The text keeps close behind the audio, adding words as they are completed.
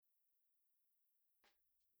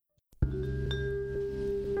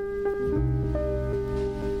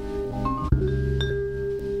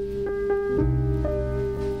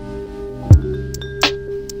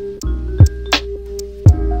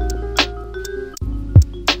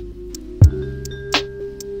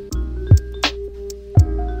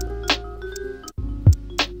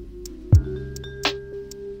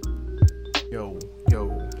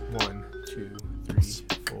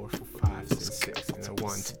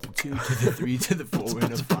2 to the 3 to the 4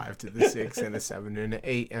 and a 5 to the 6 and a 7 and an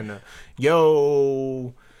 8 and a...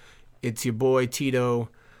 Yo! It's your boy Tito.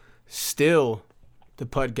 Still the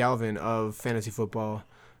Pud Galvin of fantasy football.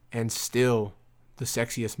 And still the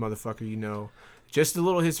sexiest motherfucker you know. Just a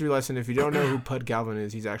little history lesson. If you don't know who Pud Galvin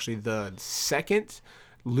is, he's actually the second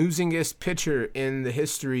losingest pitcher in the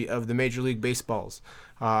history of the Major League Baseballs.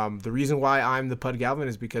 The reason why I'm the Pud Galvin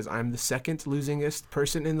is because I'm the second losingest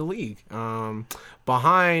person in the league.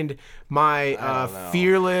 Behind my our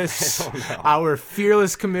fearless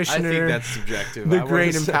commissioner. I think that's subjective. The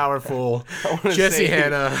great and powerful Jesse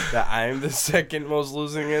Hanna. That I'm the second most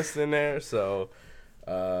losingest in there. So,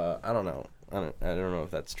 I don't know. I don't know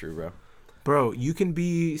if that's true, bro. Bro, you can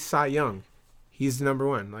be Cy Young. He's the number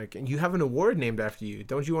one. Like, and you have an award named after you.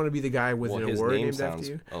 Don't you want to be the guy with an award named after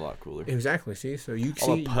you? A lot cooler. Exactly. See, so you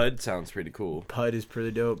see, Pud sounds pretty cool. Pud is pretty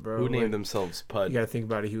dope, bro. Who named themselves Pud? You gotta think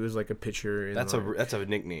about it. He was like a pitcher. That's a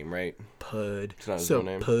nickname, right? Pud. It's not his real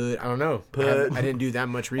name. Pud. I don't know. Pud. I didn't do that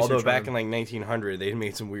much research. Although back in like 1900, they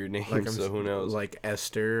made some weird names. Like, so who knows? Like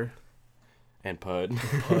Esther. And Pud.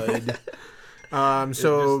 Pud.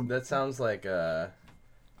 So that sounds like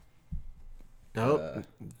Nope.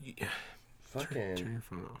 Fucking. Turn your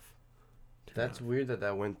phone off. That's weird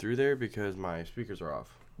that went through there because my speakers are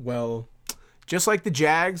off. Well, just like the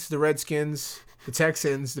Jags, the Redskins, the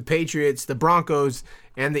Texans, the Patriots, the Broncos,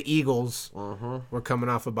 and the Eagles were coming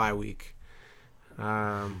off a bye week.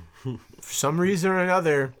 For some reason or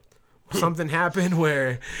another, something happened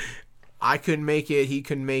where I couldn't make it, he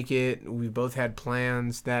couldn't make it. We both had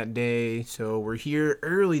plans that day, so we're here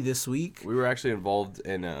early this week. We were actually involved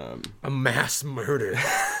in a mass murder.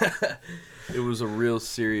 It was a real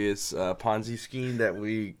serious Ponzi scheme that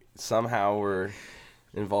we somehow were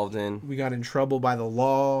involved in. We got in trouble by the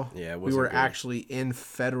law. Yeah, we were actually in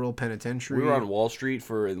federal penitentiary. We were on Wall Street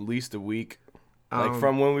for at least a week. Like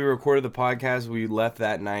from when we recorded the podcast, we left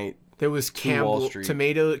that night. There was Campbell's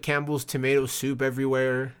tomato soup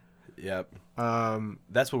everywhere. Yep.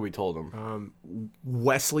 That's what we told him.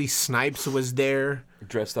 Wesley Snipes was there.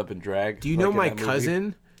 Dressed up in drag. Do you know my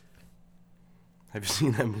cousin? Have you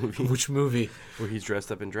seen that movie? Which movie? Where he's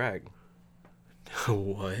dressed up in drag.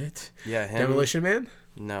 What? Yeah, him. Demolition Man?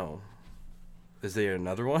 No. Is there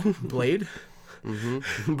another one? Blade?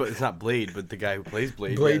 Mm-hmm. But it's not Blade, but the guy who plays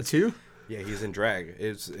Blade. Blade 2? Yeah, he's in drag.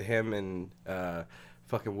 It's him and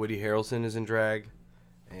fucking Woody Harrelson is in drag.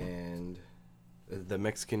 And the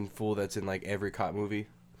Mexican fool that's in like every cop movie.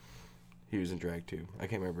 He was in drag too. I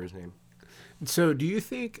can't remember his name. So do you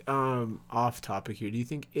think, off topic here, do you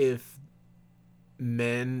think if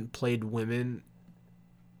men played women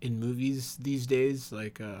in movies these days,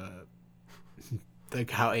 like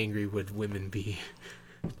how angry would women be?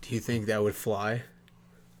 Do you think that would fly?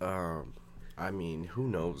 I mean, who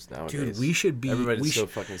knows nowadays? Dude, we should be. Everybody's so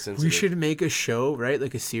fucking sensitive. We should make a show, right?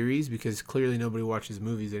 Like a series, because clearly nobody watches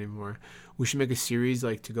movies anymore. We should make a series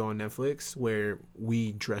like to go on Netflix where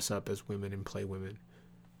we dress up as women and play women.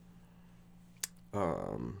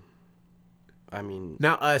 I mean,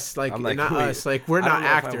 not us, like not us, like we're not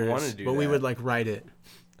actors, but we would like write it.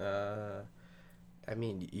 I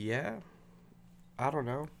mean, yeah. I don't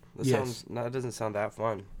know. That doesn't sound that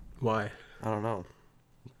fun. Why? I don't know.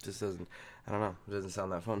 It just doesn't. I don't know. It doesn't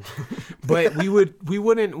sound that fun. But we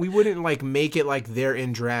wouldn't like make it like they're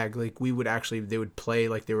in drag. Like they would play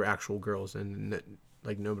like they were actual girls, and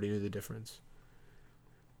like nobody knew the difference.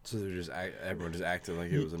 So everyone just acted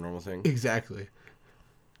like it was a normal thing. Exactly.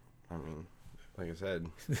 I mean, like I said,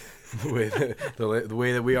 the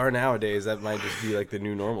way that we are nowadays, that might just be like the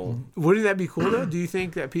new normal. Wouldn't that be cool though? Do you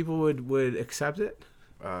think that people would accept it?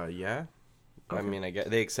 Yeah. Okay. I mean, I guess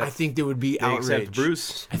they accept. I think there would be outrage. They accept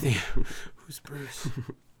Bruce. I think. Who's Bruce?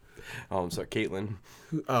 Oh, I'm sorry, Caitlyn.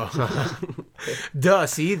 Oh, duh.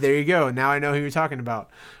 See, there you go. Now I know who you're talking about.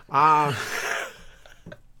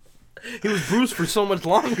 He was Bruce for so much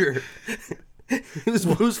longer. He was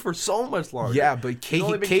Bruce for so much longer. Yeah, but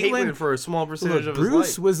Caitlyn for a small percentage of his life.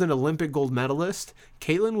 Bruce was an Olympic gold medalist.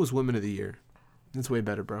 Caitlyn was Woman of the Year. That's way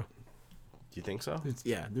better, bro. Do you think so?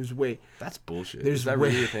 There's way. That's bullshit. Is that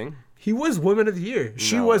really a thing? He was Woman of the Year.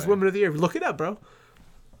 She was Woman of the Year. Look it up, bro.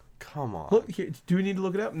 Come on. Look here. Do we need to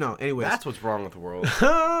look it up? No. Anyways. That's what's wrong with the world.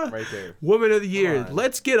 Right there. Woman of the Year.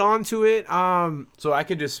 Let's get on to it. So I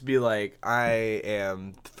could just be like, I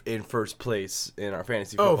am in first place in our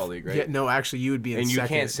fantasy football league, right? Yeah, no, actually, you would be in second. And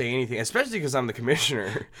you can't say anything, especially because I'm the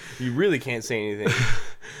commissioner. You really can't say anything.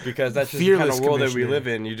 Because that's just Fearless the kind of world that we live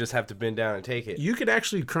in. You just have to bend down and take it. You could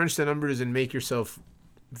actually crunch the numbers and make yourself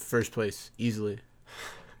first place easily.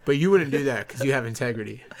 But you wouldn't do that because you have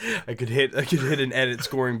integrity. I could hit an edit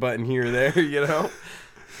scoring button here or there, you know?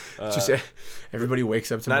 Just everybody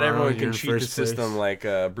wakes up tomorrow. Not everyone and you're can in cheat the first place. system like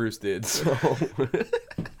Bruce did. So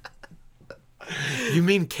You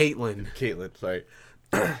mean Caitlyn? Caitlyn, sorry.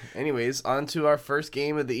 Anyways, on to our first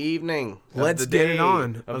game of the evening. Let's of the get day, it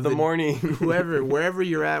on. of the morning. Wherever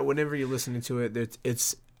you're at, whenever you're listening to it,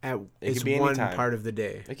 it's could be one anytime. part of the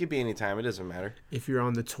day. It could be any time. It doesn't matter. If you're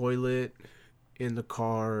on the toilet, in the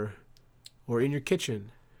car, or in your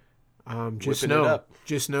kitchen, just Whipping it know up.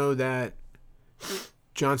 that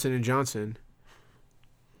Johnson and Johnson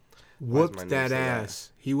Why is my whooped name that so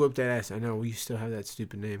ass. He whooped that ass. I know we still have that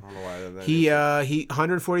stupid name. I don't know why that He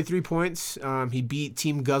 143 points. He beat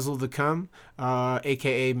Team Guzzle the Cum,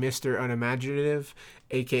 aka Mr. Unimaginative,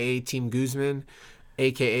 aka Team Guzman,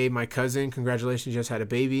 aka my cousin. Congratulations, just had a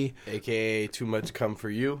baby. AKA too much come for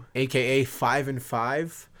you. AKA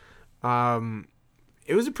 5-5.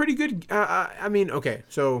 It was a pretty good. I mean, okay,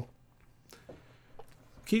 so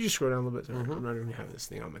can you just scroll down a little bit? Sorry, I'm not even have this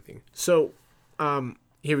thing on my thing. So,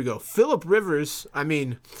 here we go. Phillip Rivers. I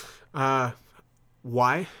mean,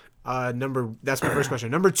 why? That's my first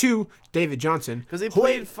question. Number 2, David Johnson. Because they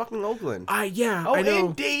played fucking Oakland. Yeah, Oh, I know.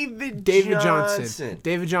 and David Johnson.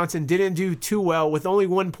 David Johnson didn't do too well with only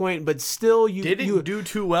 1 point, but still Didn't do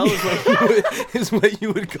too well is what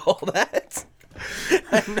you would call that.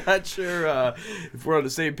 I'm not sure if we're on the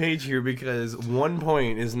same page here because 1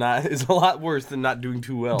 point is a lot worse than not doing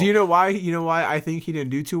too well. Do you know why? You know why I think he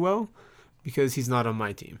didn't do too well? Because he's not on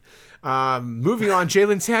my team. Moving on,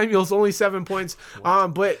 Jalen Samuels, only 7 points.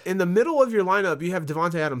 But in the middle of your lineup, you have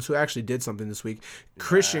Devontae Adams, who actually did something this week.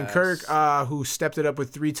 Christian Kirk, who stepped it up with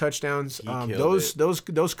 3 touchdowns.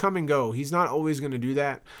 Those come and go. He's not always going to do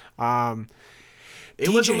that. It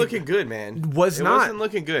wasn't looking good, man. It wasn't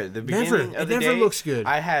looking good. The beginning of the day, looks good.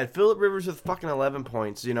 I had Phillip Rivers with fucking 11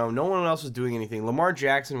 points. You know, no one else was doing anything. Lamar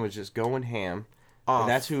Jackson was just going ham. And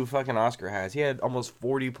that's who fucking Oscar has. He had almost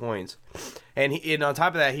 40 points. And on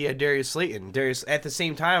top of that, he had Darius Slayton. At the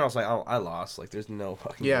same time, I was like, oh, I lost. Like, there's no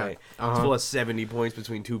fucking way. It's full of 70 points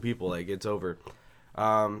between 2 people. Like, it's over.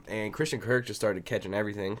 And Christian Kirk just started catching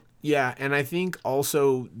everything. Yeah, and I think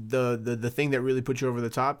also the thing that really put you over the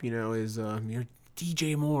top, is your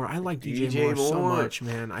DJ Moore. I like DJ Moore so much,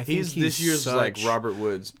 man. I think he's this year's like Robert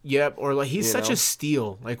Woods. Yep, or like he's such a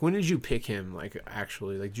steal. Like, when did you pick him? Like,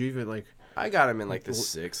 actually, like, do you even like? I got him in like the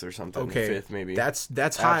 6th or something, okay, the 5th maybe. That's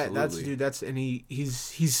high. That's and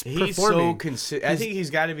he's performing. So consistent. I think he's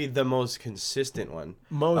got to be the most consistent one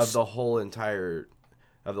of the whole entire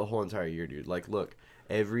year, dude. Like, look,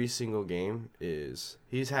 every single game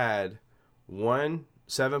he's had 1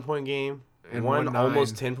 7-point game. And one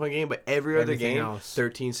almost 10-point game, but every other game, else.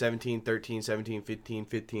 13, 17, 13, 17, 15,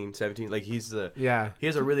 15, 17. Like, he has a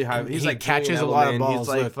really high. He's like catches a lot of balls.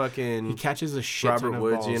 He's like fucking. He catches a shit Robert ton of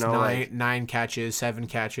Woods, balls. Nine catches, 7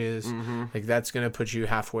 catches. Mm-hmm. Like, that's gonna put you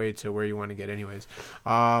halfway to where you want to get, anyways.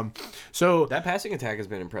 So that passing attack has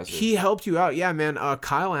been impressive. He helped you out, yeah, man.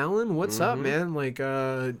 Kyle Allen, what's up, man? Like,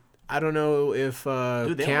 I don't know if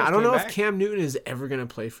if Cam Newton is ever gonna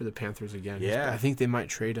play for the Panthers again. Yeah, I think they might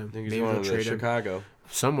trade him. Maybe they'll trade him. Chicago.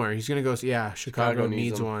 Somewhere he's gonna go. Yeah, Chicago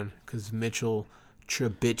needs one because Mitchell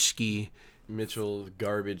Trubisky. Mitchell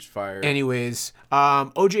garbage fire. Anyways,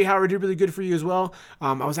 OJ Howard did really good for you as well.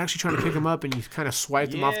 I was actually trying to pick him up, and you kind of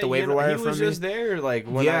swiped him off the waiver wire from me. He was just there, like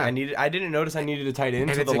when I didn't notice I needed a tight end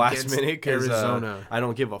until the last minute because I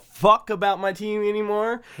don't give a fuck about my team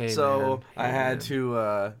anymore. I had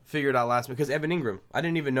to figure it out last minute because Evan Ingram. I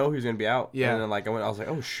didn't even know he was gonna be out. Yeah, and then I was like,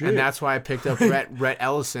 oh shit. And that's why I picked up Rhett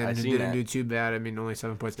Ellison, who didn't do too bad. I mean, only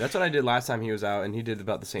 7 points. That's what I did last time he was out, and he did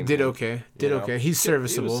about the same. Did okay. He's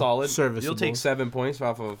serviceable. He was solid. Serviceable. You'll take 7 points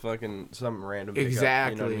off of fucking some random pickup,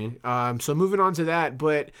 exactly. You know what I mean? So moving on to that,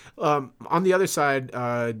 but on the other side,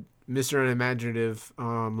 Mr. Unimaginative,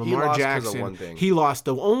 Lamar Jackson, he lost.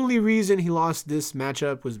 The only reason he lost this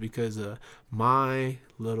matchup was because of my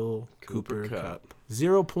little Cooper Kupp.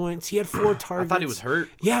 0 points. He had 4 targets. I thought he was hurt.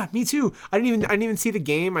 Yeah, me too. I didn't even see the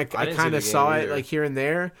game. I kind of saw it like here and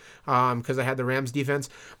there because I had the Rams defense.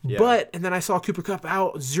 Yeah. And then I saw Cooper Kupp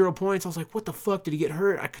out 0 points. I was like, what the fuck? Did he get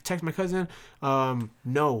hurt? I could text my cousin. No.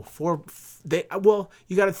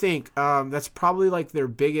 You got to think that's probably like their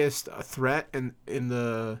biggest threat in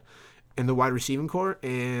the wide receiving core,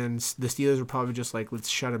 and the Steelers were probably just like, let's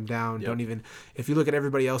shut him down. Yep. Don't even. If you look at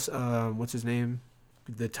everybody else, what's his name?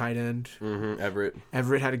 The tight end. Everett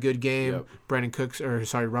had a good game. Yep.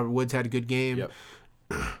 Robert Woods had a good game. Yep.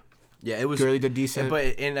 Yeah, it was. Gurley did decent. But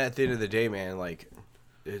at the end of the day, man, like,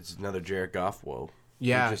 it's another Jared Goff woe.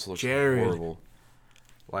 Yeah, it just looks horrible.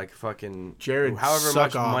 Like fucking Jared. However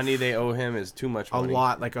much money they owe him is too much money. A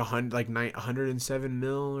lot, like 107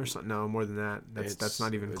 mil or something. No, more than that. That's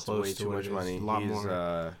not even close way to too much money. A lot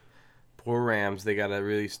more. Poor Rams. They gotta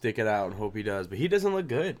really stick it out and hope he does. But he doesn't look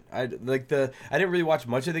good. I didn't really watch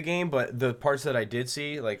much of the game, but the parts that I did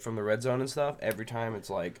see, like from the red zone and stuff, every time it's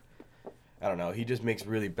like, I don't know. He just makes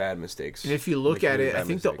really bad mistakes. And if you look at it, I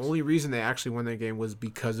think the only reason they actually won that game was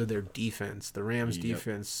because of their defense. The Rams'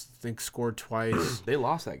 defense, I think, scored twice. They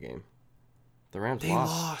lost that game. The Rams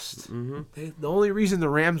lost. Mm-hmm. The only reason the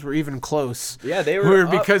Rams were even close, they were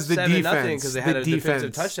because the 7-0 defense. because they had a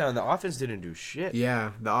defensive touchdown. The offense didn't do shit.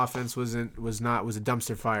 Yeah, the offense was a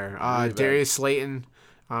dumpster fire. Really Darius Slayton.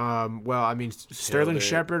 Sterling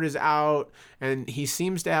Shepard is out, and he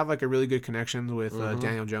seems to have like a really good connection with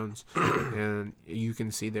Daniel Jones, and you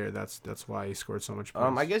can see there that's why he scored so much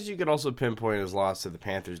points. I guess you could also pinpoint his loss to the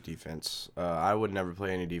Panthers defense. I would never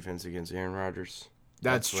play any defense against Aaron Rodgers.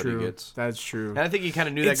 That's what true. He gets. That's true. And I think he kind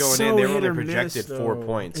of knew that going in. They were only projected 4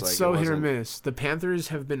 points. It's hit or miss. The Panthers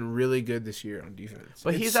have been really good this year on defense.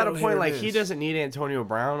 But he's at a point like he doesn't need Antonio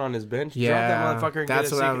Brown on his bench. Yeah, drop that motherfucker and that's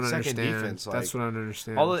get what I a would second understand. defense. Like, that's what I don't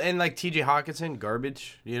understand. And like T.J. Hawkinson,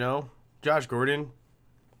 garbage. Josh Gordon.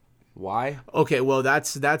 Why? Okay, well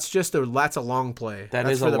that's just a long play.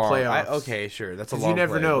 That's for the playoffs. Okay, sure, that's a long play. You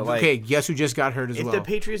never know. Like, okay, guess who just got hurt as well? If the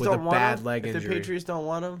Patriots don't want him, if the Patriots don't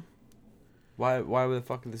want him, why would the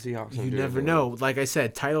fuck the Seahawks? You never know. Like I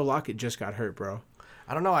said, Tyler Lockett just got hurt, bro.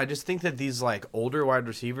 I don't know. I just think that these like older wide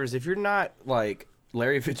receivers, if you're not like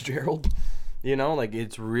Larry Fitzgerald, like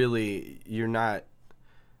it's really you're not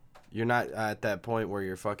at that point where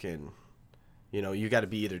you're fucking, you got to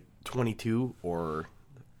be either 22 or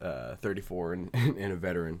 34 and a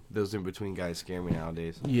veteran. Those in between guys scare me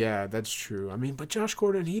nowadays. Yeah, that's true. I mean, but Josh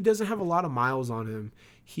Gordon, he doesn't have a lot of miles on him.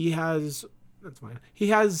 He has. That's fine. He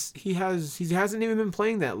hasn't even been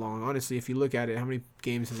playing that long, honestly. If you look at it, how many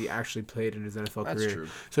games has he actually played in his NFL career? That's true.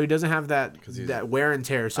 So he doesn't have that wear and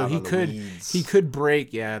tear. So he could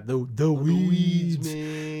break. Yeah, the weeds.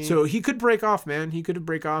 Man. So he could break off, man. He could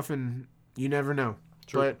break off, and you never know.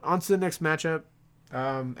 True. But on to the next matchup.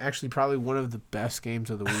 Actually, probably one of the best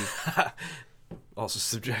games of the week. Also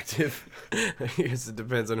subjective. I guess it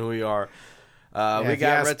depends on who you are. We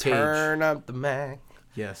got Return of the Mac.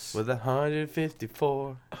 Yes. With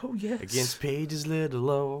 154. Oh, yes. Against Page's Little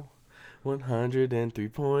Low. 103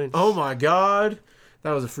 points. Oh, my God.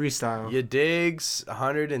 That was a freestyle. You digs.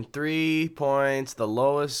 103 points. The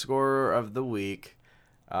lowest scorer of the week.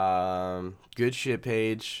 Good shit,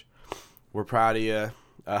 Paige. We're proud of you.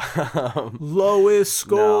 Lowest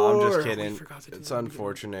score. No, I'm just kidding. It's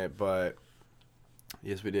unfortunate, but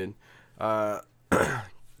yes, we did. On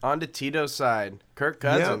to Tito's side. Kirk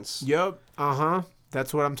Cousins. Yep. Uh-huh.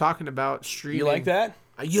 That's what I'm talking about. Streaming. You like that?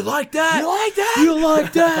 You like that? You like that? You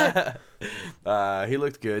like that? He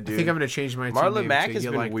looked good, dude. I think I'm going to change my team Marlon name Mack to has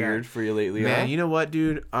You been Like weird That. for you lately, Man, huh? you know what,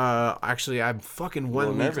 dude? Actually, I'm fucking 1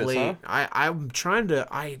 week nervous, late. huh? I'm trying to...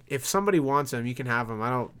 If somebody wants him, you can have him. I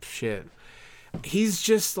don't... Shit. He's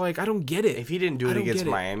just like, I don't get it. If he didn't do it against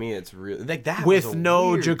Miami, it's really... Like, that with was a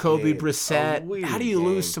no weird Jacoby game. Brissett. How do you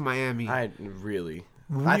lose to Miami? I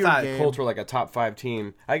Weird thought game. Colts were like a top 5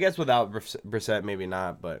 team. I guess without Brissett, maybe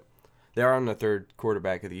not, but they're on the 3rd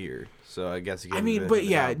quarterback of the year. So I guess but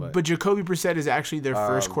Jacoby Brissett is actually their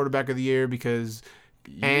first quarterback of the year because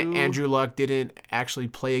Andrew Luck didn't actually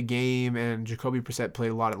play a game, and Jacoby Brissett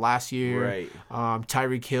played a lot last year. Right.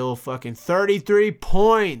 Tyreek Hill, fucking 33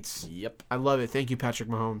 points. Yep. I love it. Thank you, Patrick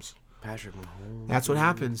Mahomes. Patrick Mahomes. That's what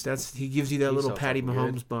happens. He gives you that little so Patty fucking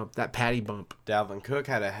Mahomes good. bump. That Patty bump. Dalvin Cook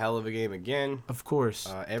had a hell of a game again. Of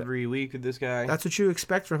course. Every week with this guy. That's what you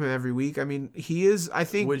expect from him every week. I mean, he is, I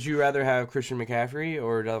think... Would you rather have Christian McCaffrey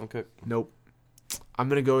or Dalvin Cook? Nope. I'm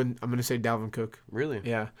going to say Dalvin Cook. Really?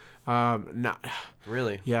 Yeah.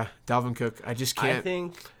 Really? Yeah, Dalvin Cook. I just can't... I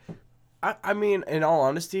think... I mean, in all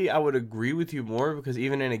honesty, I would agree with you more because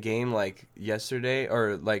even in a game like yesterday,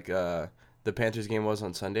 or like the Panthers game was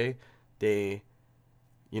on Sunday, they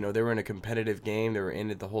were in a competitive game. They were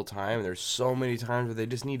in it the whole time. There's so many times where they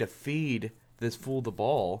just need to feed this fool the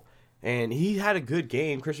ball. And he had a good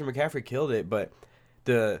game. Christian McCaffrey killed it, but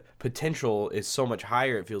the potential is so much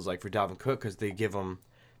higher, it feels like, for Dalvin Cook because they give him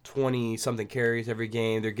 20-something carries every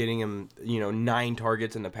game. They're getting him, 9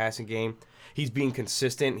 targets in the passing game. He's being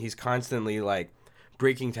consistent. He's constantly,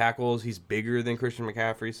 breaking tackles. He's bigger than Christian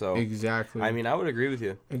McCaffrey. So exactly. I mean, I would agree with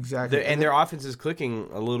you. Exactly. And their offense is clicking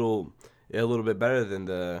a little bit better than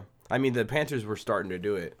the Panthers were starting to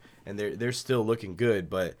do it, and they're still looking good,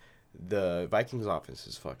 but the Vikings offense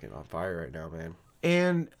is fucking on fire right now, man.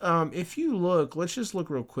 And if you look, let's just look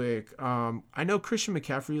real quick. I know Christian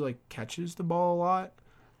McCaffrey catches the ball a lot,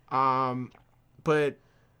 but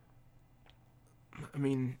I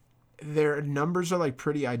mean their numbers are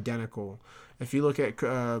pretty identical. If you look at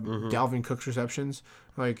Dalvin Cook's receptions,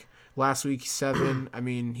 Last week 7. I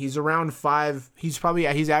mean, he's around 5. He's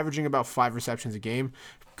averaging about 5 receptions a game.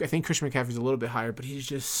 I think Christian McCaffrey's a little bit higher, but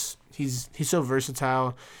he's so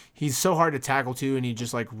versatile. He's so hard to tackle too, and he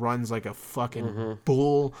just like runs like a fucking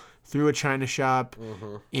bull through a china shop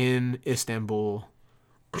in Istanbul,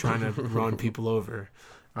 trying to run people over.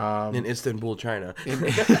 In Istanbul, China.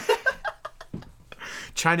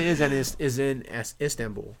 China is in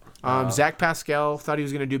Istanbul. Zach Pascal thought he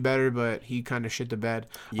was going to do better, but he kind of shit the bed.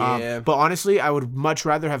 Yeah. But honestly, I would much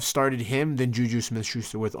rather have started him than Juju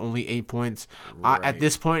Smith-Schuster with only 8 points. Right. At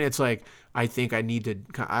this point, it's like I think I need to.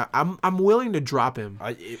 I'm willing to drop him.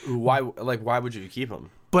 Why would you keep him?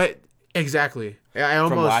 But exactly, I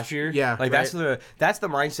almost From last year? Yeah, like right? that's the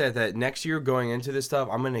mindset that next year going into this stuff,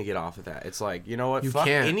 I'm gonna get off of that. It's like, you know what? You Fuck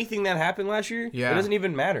can't. anything that happened last year. Yeah. It doesn't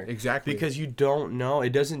even matter. Exactly. Because you don't know.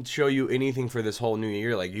 It doesn't show you anything for this whole new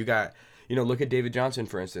year. Like you got, look at David Johnson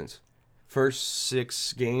for instance. First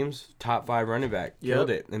 6 games, top 5 running back, killed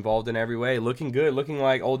it, involved in every way, looking good, looking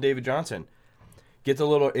like old David Johnson. Gets a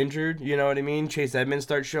little injured, you know what I mean? Chase Edmonds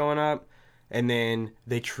starts showing up, and then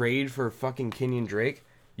they trade for fucking Kenyon Drake.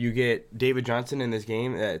 You get David Johnson in this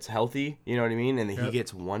game that's healthy, you know what I mean? And then he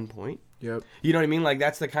gets 1 point. Yep. You know what I mean? Like,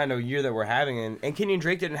 that's the kind of year that we're having. And Kenyon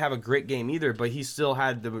Drake didn't have a great game either, but he still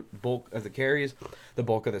had the bulk of the carries, the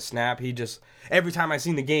bulk of the snap. He just, every time I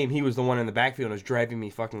seen the game, he was the one in the backfield. It was driving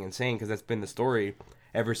me fucking insane because that's been the story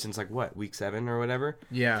ever since, like, what, week 7 or whatever?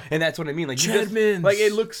 Yeah. And that's what I mean. Like, Chedmans. like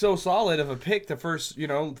it looks so solid of a pick the first,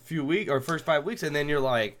 few weeks or first 5 weeks, and then you're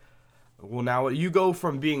like, well, now you go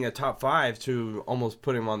from being a top 5 to almost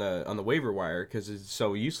put him on the waiver wire because it's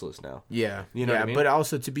so useless now. Yeah. You know what I mean? But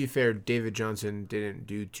also, to be fair, David Johnson didn't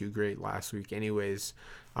do too great last week anyways.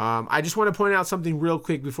 I just want to point out something real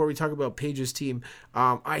quick before we talk about Paige's team.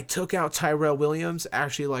 I took out Tyrell Williams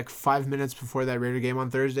actually like 5 minutes before that Raider game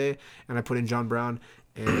on Thursday, and I put in John Brown,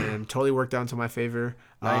 and totally worked out into my favor.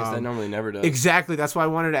 Nice. That normally never does. Exactly. That's why I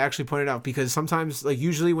wanted to actually point it out, because sometimes, like,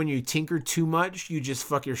 usually when you tinker too much, you just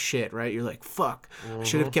fuck your shit, right? You're like, fuck, I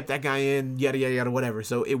should have kept that guy in, yada, yada, yada, whatever.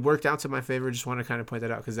 So it worked out to my favor. Just want to kind of point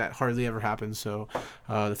that out because that hardly ever happens. So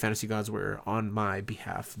the fantasy gods were on my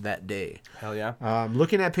behalf that day. Hell yeah.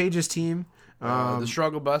 Looking at Paige's team. The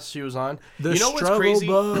struggle bus she was on. The you know what's struggle crazy?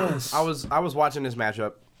 bus. I was watching this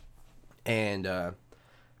matchup, and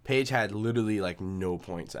Paige had literally like no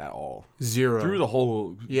points at all. 0 Through the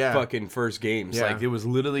whole fucking first games. Yeah. Like, it was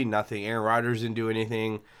literally nothing. Aaron Rodgers didn't do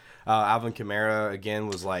anything. Alvin Kamara, again,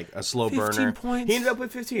 was like a slow 15 burner. points. He ended up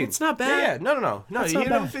with 15. It's not bad. Yeah. No. That's He not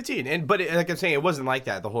ended up bad. with 15. But like I'm saying, it wasn't like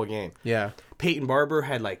that the whole game. Yeah. Peyton Barber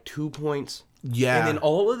had like 2 points. Yeah. And then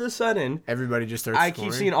all of a sudden, Everybody just starts I scoring.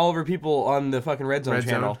 keep seeing all of our people on the fucking Red Zone Red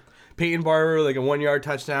channel. Zone. Peyton Barber, like a 1-yard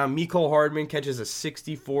touchdown. Mecole Hardman catches a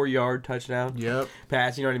 64-yard touchdown Yep.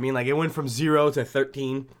 pass. You know what I mean? Like, it went from 0 to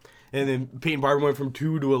 13. And then Peyton Barber went from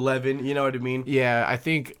 2 to 11. You know what I mean? Yeah, I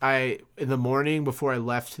think in the morning before I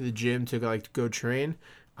left the gym to go train,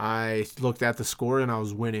 I looked at the score and I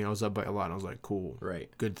was winning. I was up by a lot. And I was like, cool. Right.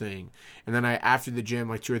 Good thing. And then after the gym,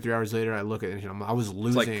 like 2 or 3 hours later, I look at it and I was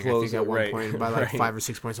losing. like I close think at it, one right. point by like Right. 5 or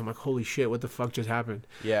 6 points. I'm like, holy shit, what the fuck just happened?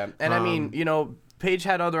 Yeah. And I mean, Paige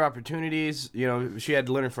had other opportunities. She had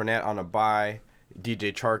Leonard Fournette on a bye,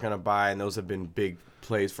 DJ Chark on a bye, and those have been big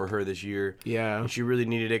plays for her this year. Yeah. And she really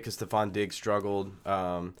needed it because Stephon Diggs struggled.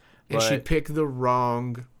 And But she picked the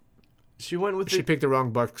wrong. she went with She picked the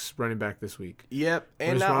wrong Bucks running back this week. Yep. And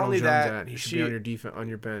Where's not Ronald only Jones that, at? He should be on your on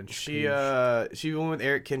your bench. She Paige. she went with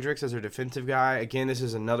Eric Kendricks as her defensive guy. Again, this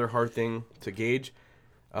is another hard thing to gauge.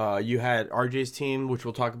 You had RJ's team, which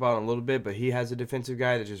we'll talk about in a little bit, but he has a defensive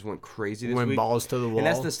guy that just went crazy this went week. balls to the wall. And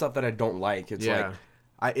that's the stuff that I don't like. It's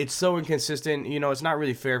it's so inconsistent. It's not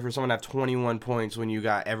really fair for someone to have 21 points when you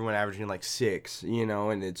got everyone averaging like 6.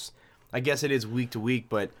 And I guess it is week to week,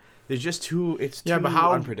 but there's just too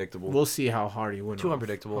unpredictable. We'll see how hard he went. Too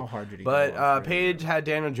unpredictable. How hard did he? But go off, Paige had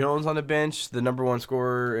Daniel Jones on the bench, the number 1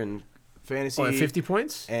 scorer in fantasy. at 50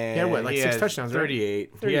 points? And he had what, like 6 had touchdowns, right?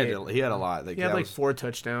 38. 38. He had a lot. Like, He had that like was, 4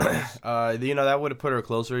 touchdowns. that would have put her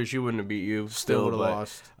closer. She wouldn't have beat you. Still would have but,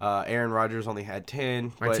 lost. Aaron Rodgers only had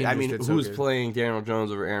 10. My But team I just mean, did so who's good. playing Daniel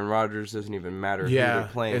Jones over Aaron Rodgers doesn't even matter who Yeah, they're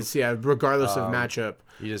playing. it's regardless of matchup.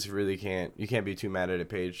 You just really can't. You can't be too mad at it,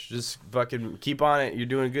 Paige. Just fucking keep on it. You're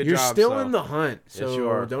doing a good You're job. still so. in the hunt, so Yes, you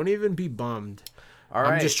are. don't even be bummed. All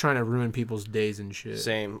right. I'm just trying to ruin people's days and shit.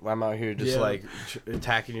 Same. I'm out here just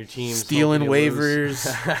attacking your team, Stealing hoping you lose.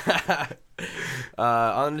 waivers.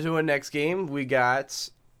 On to our next game, we got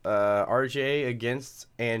RJ against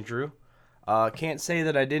Andrew. Can't say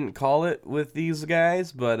that I didn't call it with these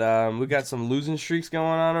guys, but we got some losing streaks going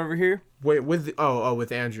on over here. Wait, with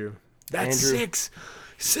Andrew. That's Andrew.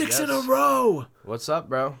 6 in a Yes. row. What's up,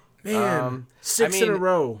 bro? Man, 6 in a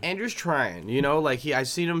row. Andrew's trying, you know, like I've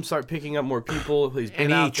seen him start picking up more people. He's been And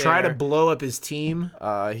he out tried to there. blow up his team.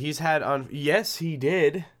 He's had yes, he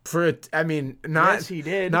did. Yes, he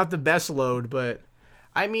did. Not the best load, but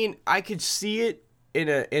I mean, I could see it in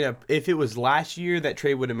a if it was last year, that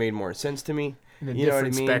trade would have made more sense to me. in a You know what I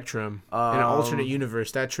different mean? spectrum, in an alternate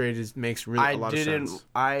universe, that trade makes really a lot of sense.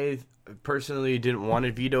 I personally didn't want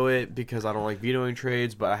to veto it because I don't like vetoing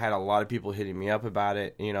trades, but I had a lot of people hitting me up about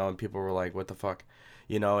it, you know, and people were like, what the fuck?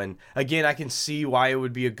 You know, and again, I can see why it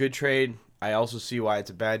would be a good trade. I also see why it's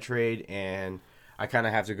a bad trade, and I kind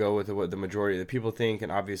of have to go with what the majority of the people think,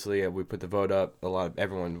 and obviously we put the vote up.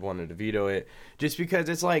 Everyone wanted to veto it just because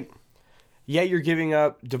it's like, yeah, you're giving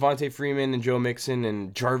up Devontae Freeman and Joe Mixon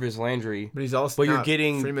and Jarvis Landry, But he's also but you're not.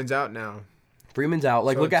 getting Freeman's out now. Freeman's out.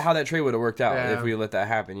 Like, So look at it's- how that trade would have worked out Yeah. if we let that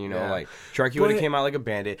happen, you know? Yeah. Like, Sharky But would have came out like a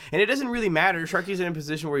bandit. And it doesn't really matter. Sharky's in a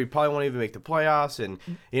position where he probably won't even make the playoffs. And,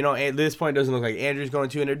 you know, at this point, it doesn't look like Andrew's going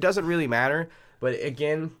to. And it doesn't really matter. But,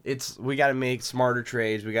 again, we got to make smarter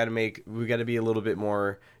trades. We got to be a little bit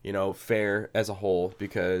more, you know, fair as a whole.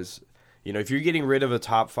 Because, you know, if you're getting rid of a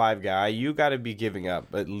top 5 guy, you got to be giving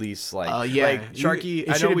up at least, like... Yeah. Like, Sharky, It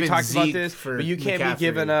I know should've we been talked about Zeke this, for but you can't McCaffrey. be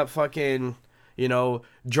giving up fucking... You know,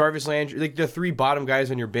 Jarvis Landry, like the 3 bottom guys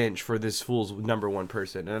on your bench for this fool's number 1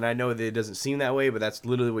 person. And I know that it doesn't seem that way, but that's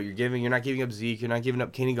literally what you're giving. You're not giving up Zeke. You're not giving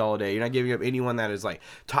up Kenny Golladay. You're not giving up anyone that is like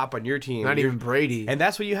top on your team. Not even Brady. And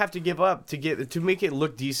that's what you have to give up to make it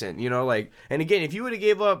look decent. You know, like, and again, if you would have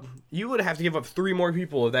gave up, you would have to give up 3 more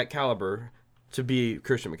people of that caliber to be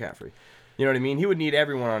Christian McCaffrey. You know what I mean? He would need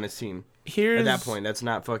everyone on his team. At that point, that's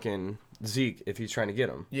not fucking Zeke if he's trying to get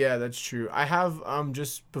him. Yeah, that's true. I have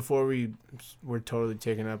just before we're totally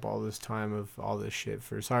taking up all this time of all this shit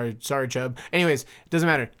for sorry Chubb. Anyways, it doesn't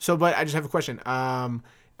matter. So, but I just have a question.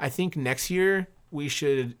 I think next year we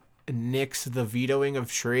should nix the vetoing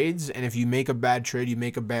of trades, and if you make a bad trade, you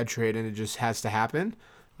make a bad trade, and it just has to happen.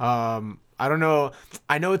 I don't know.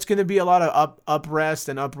 I know it's going to be a lot of uprest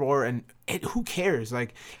and uproar, and who cares?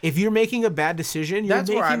 Like, if you're making a bad decision, you're That's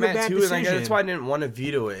making where I'm a at bad too, decision. and like, that's why I didn't want to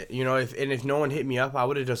veto it. You know, if no one hit me up, I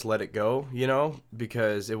would have just let it go. You know,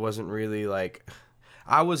 because it wasn't really like,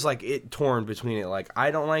 I was like torn between it. Like, I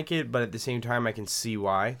don't like it, but at the same time, I can see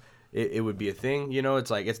why it would be a thing. You know, it's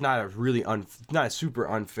like it's not a really not a super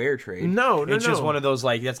unfair trade. No, it's just no. one of those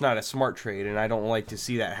like that's not a smart trade, and I don't like to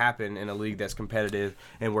see that happen in a league that's competitive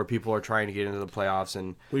and where people are trying to get into the playoffs.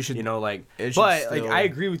 And We should- you know, like, it should but still- like I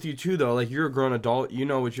agree with you too, though. Like, you're a grown adult, you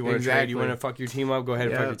know what you want to trade. Exactly. You want to fuck your team up, go ahead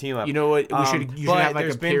and fuck Yeah. your team up. You know what? You should but have like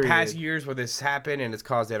there's a been period. past years where this happened and it's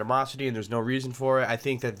caused animosity, and there's no reason for it. I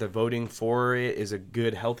think that the voting for it is a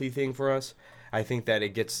good, healthy thing for us. I think that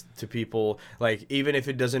it gets to people, like, even if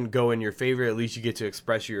it doesn't go in your favor, at least you get to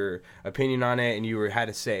express your opinion on it and you had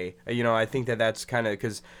a say. You know, I think that that's kind of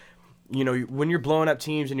because, you know, when you're blowing up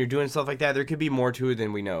teams and you're doing stuff like that, there could be more to it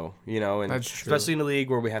than we know, you know, and That's true. especially in a league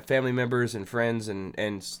where we have family members and friends and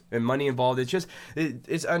money involved. It's just,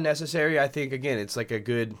 it's unnecessary. I think, again, it's like a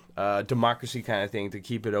good democracy kind of thing to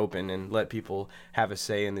keep it open and let people have a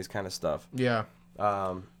say in this kind of stuff. Yeah.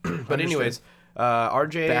 But anyways,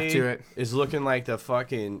 RJ Back to it. is looking like the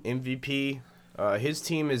fucking MVP. His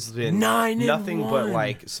team has been 9-1. nothing but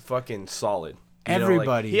like fucking solid. You know, like,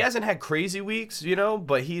 Everybody. he hasn't had crazy weeks, you know,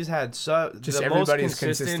 but he's had Just the most everybody's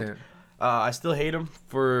consistent. consistent. I still hate him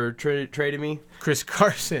for trading me. Chris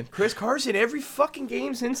Carson. Chris Carson every fucking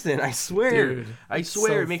game since then. I swear. Dude, I swear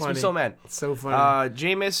so it makes me funny. so mad. It's so funny.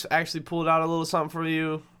 Jameis actually pulled out a little something for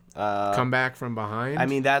you. Come back from behind. I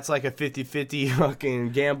mean, that's like a 50-50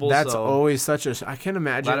 fucking gamble. that's so always such a. I can't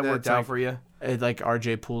imagine glad it that worked out for you. like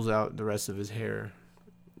RJ pulls out the rest of his hair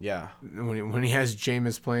Yeah. when he has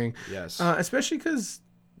Jameis playing. Yes. Especially because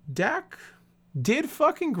Dak did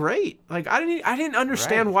fucking great. Like I didn't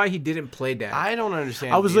understand Right. why he didn't play Dak. I don't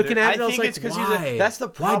understand. I was either. looking at it and I was think like, it's because why? that's the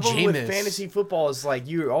Why problem with Jameis? fantasy football is like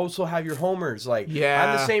you also have your homers. Like Yeah.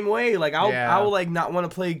 I'm the same way. Like I Yeah. will like not want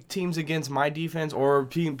to play teams against my defense or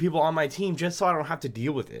people on my team just so I don't have to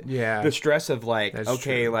deal with it. Yeah. The stress of like That's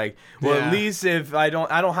okay true. like well Yeah. at least if I don't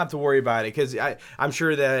have to worry about it because I'm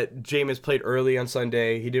sure that Jameis played early on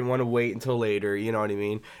Sunday. He didn't want to wait until later. You know what I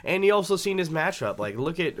mean? And he also seen his matchup. Like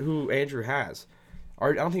look at who Andrew has.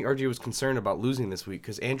 I don't think RJ was concerned about losing this week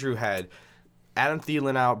because Andrew had Adam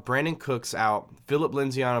Thielen out, Brandon Cooks out, Phillip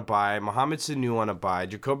Lindsay on a bye, Mohamed Sanu on a bye,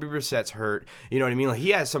 Jacoby Brissett's hurt. You know what I mean? Like he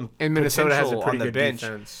has some And Minnesota has a potential pretty on the good bench,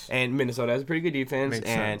 defense. and Minnesota has a pretty good defense. Makes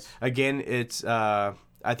and sense. again, it's I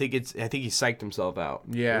think he psyched himself out.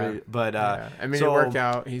 Yeah. but Yeah. I mean, so, it worked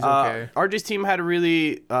out. He's okay. RJ's team had a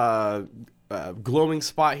really glowing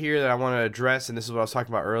spot here that I want to address, and this is what I was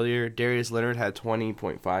talking about earlier. Darius Leonard had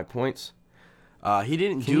 20.5 points. He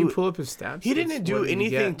didn't Can you pull up his stats? He didn't do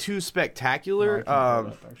anything too spectacular.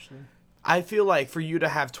 I feel like for you to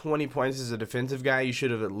have 20 points as a defensive guy, you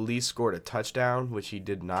should have at least scored a touchdown, which he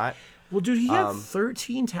did not. Well, dude, he had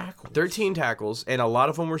 13 tackles. 13 tackles, and a lot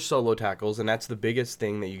of them were solo tackles, and that's the biggest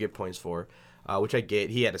thing that you get points for, which I get.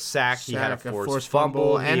 He had a sack, he had a forced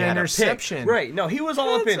fumble, and he an had interception. Right, no, he was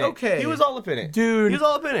all up in it. Okay. He was all up in it. Dude. He was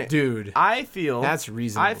all up in it. Dude. I feel... That's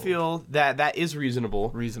reasonable. I feel that is reasonable.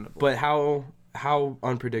 Reasonable. But how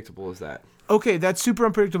unpredictable is that? Okay, that's super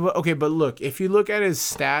unpredictable. Okay, but look, if you look at his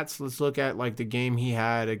stats, let's look at like the game he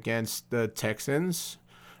had against the Texans,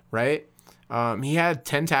 right? He had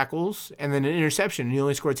 10 tackles and then an interception, and he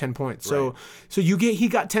only scored 10 points. So he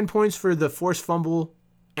got 10 points for the forced fumble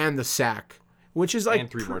and the sack, which is like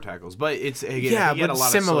and 3 more tackles. But it's again, he but had a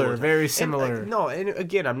lot similar, of very similar. And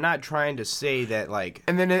again, I'm not trying to say that like.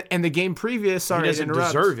 And then in the game previous, sorry, he doesn't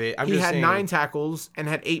deserve it. He just had saying, 9 tackles and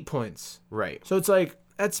had 8 points. Right. So it's like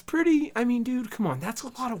that's pretty. I mean, dude, come on, that's a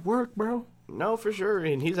lot of work, bro. No, for sure,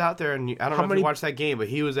 and he's out there, and I don't know if you watched that game, but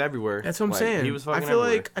he was everywhere. That's what I'm saying. He was fucking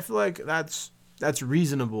everywhere. I feel like that's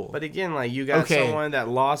reasonable. But again, like you got someone that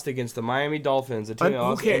lost against the Miami Dolphins, a team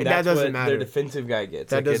okay, and that doesn't matter. Their defensive guy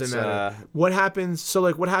gets. That doesn't matter. What happens? So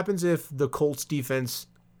like, what happens if the Colts defense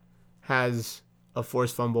has a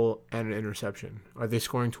forced fumble and an interception? Are they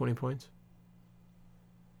scoring 20 points?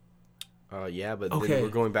 Yeah, but then we're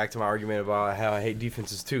going back to my argument about how I hate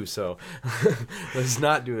defenses too. So let's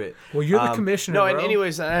not do it. Well, you're the commissioner. No, bro. and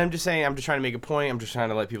anyways, I'm just saying. I'm just trying to make a point. I'm just trying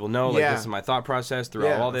to let people know, like, this is my thought process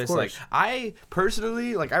throughout all this. Like, I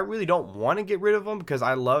personally, like, I really don't want to get rid of them because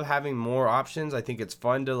I love having more options. I think it's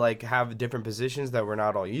fun to like have different positions that we're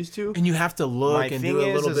not all used to. And you have to look and do a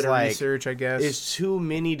little bit of research, I guess. It's too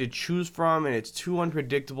many to choose from, and it's too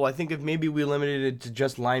unpredictable. I think if maybe we limited it to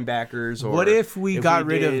just linebackers, or what if we got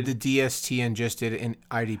rid of the DST and just did an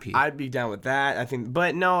IDP? I'd be down with that. I think,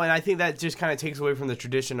 but no, and I think that just kind of takes away from the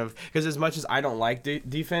tradition of, because as much as I don't like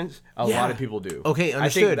defense, a lot of people do. Okay,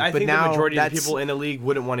 understood. I think now the majority of the people in the league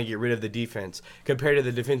wouldn't want to get rid of the defense compared to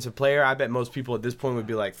the defensive player. I bet most people at this point would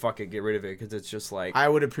be like, "Fuck it, get rid of it," because it's just like I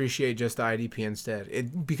would appreciate just the IDP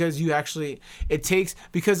instead. Because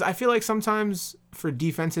because I feel like sometimes for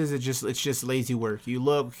defenses it's just lazy work. You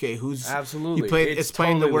look, okay, who's absolutely it's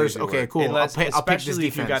playing totally the worst. Okay, cool. Unless, I'll pick this defense.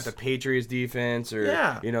 If you got the Patriots defense or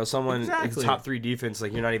someone top 3 defense,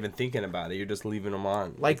 like you're not even thinking about it. You're just leaving them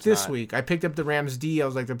on. Like this week, I picked up the Rams D. I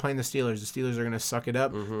was like, they're playing the Steelers. The Steelers are gonna suck it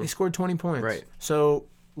up. They scored 20 points. Right. So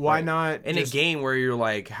why not in a game where you're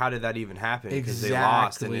like, how did that even happen? Because they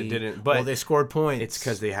lost and it didn't. But they scored points. It's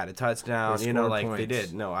because they had a touchdown. They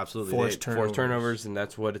did. No, absolutely. Forced turnovers, and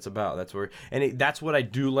that's what it's about. That's where, that's what I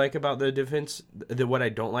do like about the defense. What I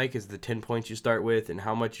don't like is the 10 points you start with and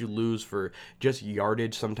how much you lose for just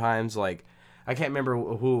yardage. Sometimes, like, I can't remember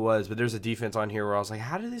who it was, but there's a defense on here where I was like,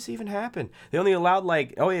 how did this even happen? They only allowed I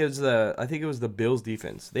think it was the Bills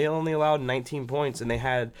defense. They only allowed 19 points and they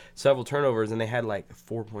had several turnovers and they had like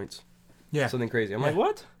 4 points. Yeah. Something crazy. I'm like,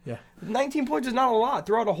 what? Yeah. 19 points is not a lot.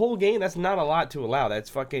 Throughout a whole game, that's not a lot to allow.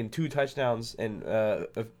 That's fucking 2 touchdowns and,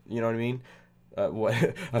 you know what I mean? A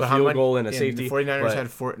field goal and a safety. The 49ers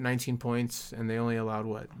had 19 points and they only allowed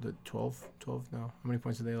what? The 12? No. How many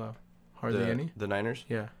points did they allow? Hardly any. The Niners?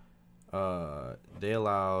 Yeah. They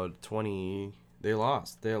allowed 20. They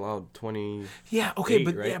lost. They allowed 20. Yeah, okay,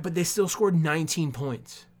 but they still scored 19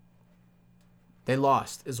 points. They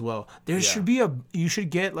lost as well. Should be you should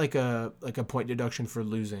get like a point deduction for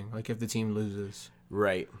losing, like if the team loses.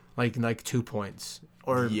 Right. Like 2 points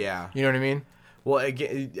or you know what I mean? Well,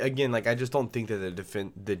 again, like I just don't think that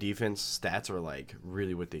the defense stats are like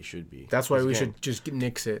really what they should be. That's why we should just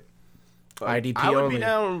nix it. IDP I would only. be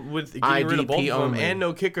down with getting rid of both of them and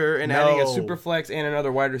no kicker and adding a super flex and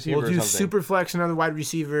another wide receiver. We'll do super flex, another wide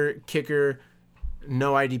receiver, kicker,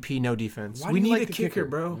 no IDP, no defense. We need a kicker,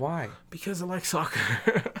 bro. Why? Because I like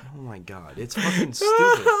soccer. Oh my god, it's fucking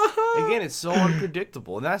stupid. Again, it's so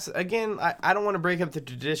unpredictable, and that's I don't want to break up the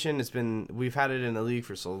tradition. We've had it in the league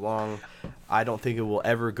for so long. I don't think it will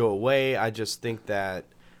ever go away. I just think that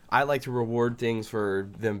I like to reward things for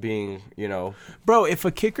them being, Bro, if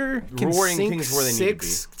a kicker can rewarding sink things where they need to be.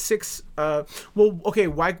 Six,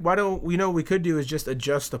 why don't we know what we could do is just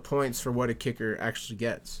adjust the points for what a kicker actually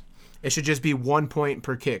gets. It should just be 1 point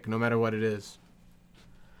per kick, no matter what it is.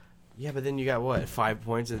 Yeah, but then you got, 5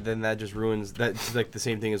 points, and then that just ruins... That's like the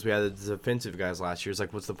same thing as we had the defensive guys last year. It's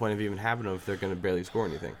like, what's the point of even having them if they're going to barely score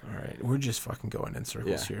anything? All right, we're just fucking going in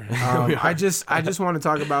circles here. I just want to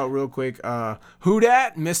talk about real quick, who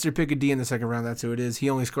dat? Mr. Pick a D in the second round, that's who it is. He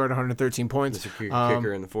only scored 113 points. Mr.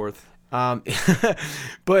 Kicker in the fourth.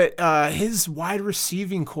 But his wide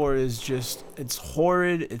receiving core is just... It's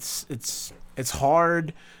horrid. It's It's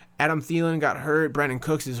hard. Adam Thielen got hurt. Brandon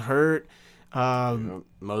Cooks is hurt. Mo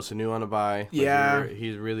Sanu on a bye. Yeah.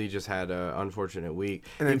 He's really just had an unfortunate week.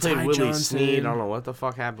 And then he played Ty Willie Johnson. Snead. I don't know what the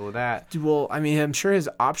fuck happened with that. Dude, well, I mean, I'm sure his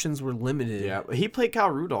options were limited. Yeah, he played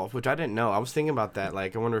Kyle Rudolph, which I didn't know. I was thinking about that.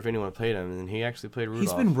 Like, I wonder if anyone played him, and he actually played Rudolph.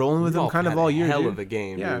 He's been rolling with him Rudolph kind of had all a year, hell dude. of a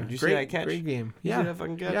game, Yeah, dude. Did you great, see that catch? great game. You Yeah. see that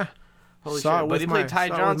fucking catch? Yeah. Holy Saw shit. it But with he my- played Ty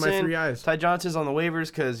saw it with my Johnson. 3 eyes. Ty Johnson's on the waivers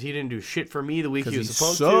because he didn't do shit for me the week he 'Cause was he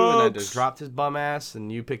supposed to, and I sucks. just dropped his bum ass,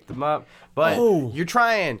 and you picked him up. But Oh. you're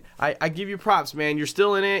trying. I give you props, man. You're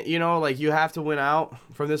still in it. You know, like, you have to win out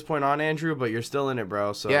from this point on, Andrew, but you're still in it,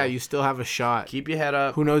 bro. So Yeah, you still have a shot. keep your head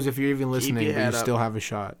up. Who knows if you're even listening, your but you head up. still have a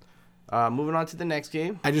shot. Moving on to the next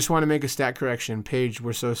game. I just want to make a stat correction. Paige,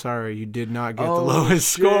 we're so sorry. You did not get the Oh,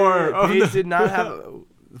 lowest shit. score. of Paige the- did not have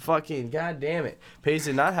fucking god damn it. Paige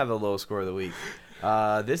did not have the lowest score of the week.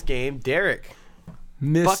 This game, Derek.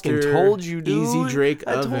 Mr. Fucking told you, dude. Easy Drake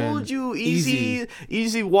I Oven. told you,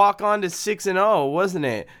 easy walk on to 6-0, wasn't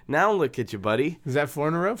it? Now look at you, buddy. Is that 4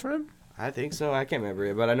 in a row for him? I think so. I can't remember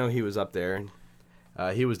it, but I know he was up there.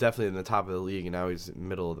 He was definitely in the top of the league, and now he's in the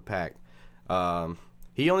middle of the pack.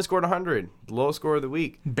 He only scored 100, the lowest score of the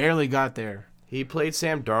week. Barely got there. He played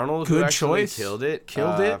Sam Darnold, who Good actually choice. killed it.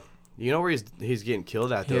 Killed it. You know where he's getting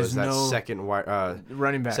killed at, though, He is has that no second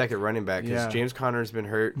running back. running back, because Yeah. James Conner's been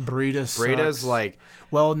hurt. Breida Breda's sucks. like,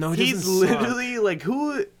 well, no, he he's doesn't suck. literally like,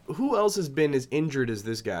 who else has been as injured as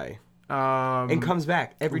this guy and comes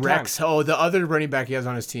back every Rex. Oh, the other running back he has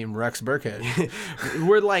on his team, Rex Burkhead. time?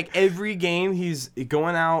 We're like, every game he's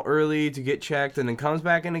going out early to get checked, and then comes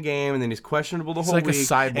back in a game, and then he's questionable the whole like a week.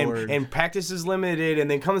 cyborg. And practice is limited,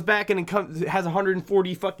 and then comes back and has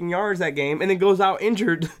 140 fucking yards that game, and then goes out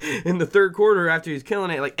injured in the third quarter after he's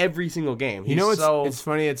killing it like every single game. You know, it's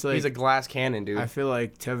funny. It's like he's a glass cannon, dude. I feel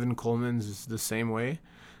like Tevin Coleman's is the same way.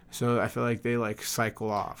 So I feel like they like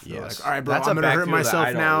cycle off. They're Yes. like, all right, bro, That's I'm a gonna hurt backfield that myself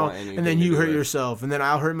I don't now, want anything and then to you do hurt with. yourself, and then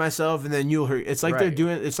I'll hurt myself, and then you'll hurt. It's like they're Right.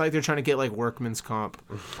 doing. It's like they're trying to get like workman's comp.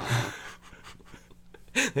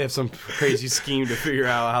 They have some crazy scheme to figure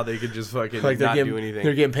out how they could just fucking Like not do anything.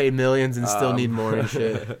 they're getting paid millions and still need more and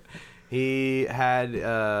shit. He had,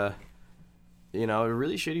 a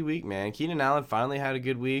really shitty week, man. Keenan Allen finally had a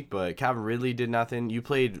good week, but Calvin Ridley did nothing. You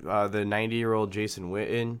played the 90-year-old Jason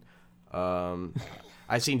Witten.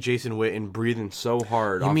 I've seen Jason Witten breathing so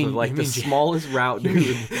hard off of like the smallest route,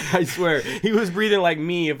 dude. I swear, he was breathing like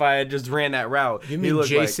me if I had just ran that route. You He mean looked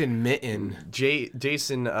Jason Mitten?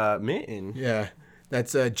 Jason Mitten? Yeah,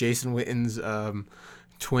 that's Jason Witten's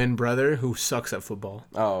twin brother who sucks at football.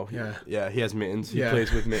 Oh, Yeah. yeah. He has mittens. He Yeah.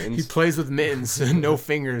 plays with mittens. He plays with mittens, no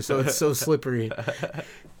fingers, so it's so slippery.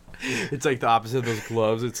 It's like the opposite of those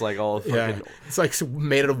gloves. It's like all fucking Yeah, it's like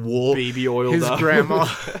made out of wool. baby oiled His up.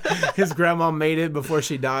 his grandma made it before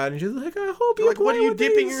she died, and she's like, "I hope you Like, what are play you with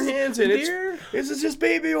dipping these, your hands in? dear." This is just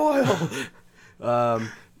baby oil.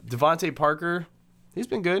 Devontae Parker, he's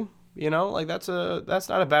been good. You know, like that's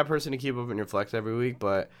not a bad person to keep up in your flex every week.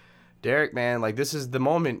 But Derek, man, like this is the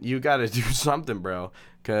moment you got to do something, bro.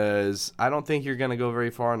 Because I don't think you're gonna go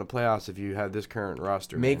very far in the playoffs if you have this current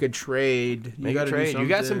roster. Make a trade. Make a gotta do trade. You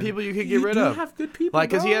got some something. people you could get rid of. You have good people,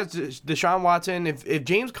 Like, because he bro. has Deshaun Watson. If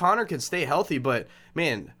James Conner can stay healthy, but,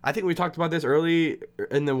 man, I think we talked about this early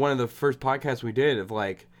in one of the first podcasts we did of,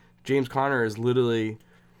 like, James Conner is literally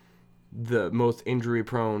the most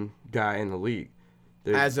injury-prone guy in the league.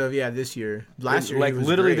 As of this year, last year, like he was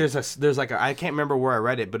literally, great. there's like I can't remember where I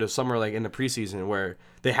read it, but it's somewhere like in the preseason where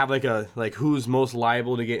they have like who's most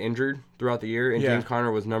liable to get injured throughout the year, and Yeah. James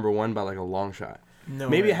Conner was number one by like a long shot. No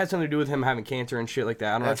Maybe way. it had something to do with him having cancer and shit like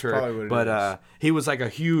that. I'm That's not probably sure, what it but is. He was like a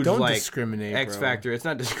huge Don't like discriminate, X bro. factor. It's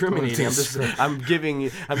not discriminating. Don't I'm giving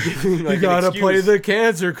like you an gotta excuse. play the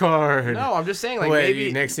cancer card. No, I'm just saying like Wait,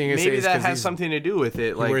 maybe next thing you say maybe is that 'cause has he's- something to do with it.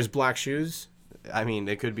 He Like wears black shoes. I mean,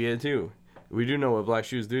 it could be it too. We do know what black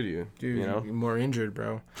shoes do to you. Dude, you know. you're more injured,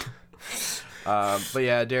 bro. But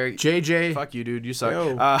yeah, Derek. JJ, Fuck you, dude. You suck.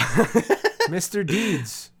 Yo. Mr.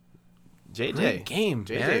 Deeds. JJ. Great game,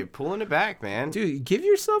 JJ man. pulling it back, man. Dude, give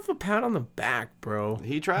yourself a pat on the back, bro.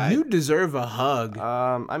 He tried. You deserve a hug.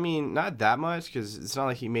 I mean, not that much because it's not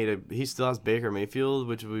like he still has Baker Mayfield,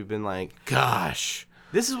 which we've been like, Gosh.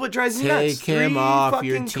 this is what drives me Take nuts. him 3 off fucking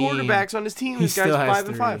your team. quarterbacks on his team. He This guy's still has 5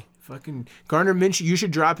 and 3. 5. Fucking Gardner Minshew, you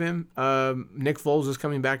should drop him. Nick Foles is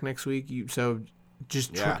coming back next week. So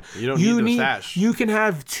just Yeah, try. you don't need the stash. You can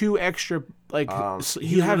have 2 extra. Like He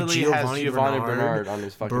you have literally has Giovanni Bernard on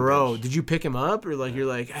his fucking bro. bench. Did you pick him up or like you're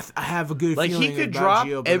like I have a good Like feeling he could about drop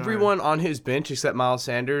Gio Bernard. everyone on his bench except Miles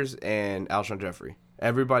Sanders and Alshon Jeffrey.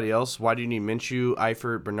 Everybody else, why do you need Minshew,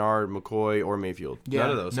 Eifert, Bernard, McCoy, or Mayfield? Yeah, None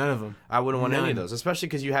of those. None of them. I wouldn't want any of those, especially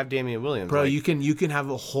because you have Damian Williams. Bro, like, you can have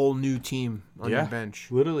a whole new team on your bench.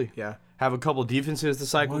 Literally. Yeah. Have a couple defenses to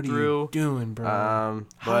cycle What are through. you doing, bro? How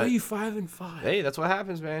but are you 5-5? hey, that's what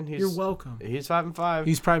happens, man. You're welcome. He's 5-5.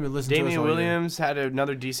 He's probably been listening to us Damian all year. Williams had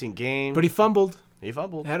another decent game, But he fumbled. he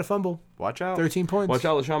fumbled. Had a fumble. Watch out. 13 points. Watch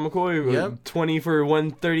out, LaShawn McCoy. Yep. 20 for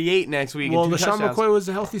 138 next week. Well, and 2 LaShawn touchdowns. McCoy was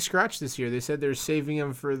a healthy scratch this year. They said they're saving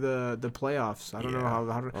him for the playoffs. I don't know how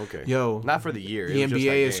Okay. Yo, Not for the year. the It was just NBA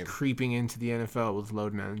that is game. creeping into the NFL with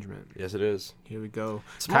load management. Yes, it is. Here we go.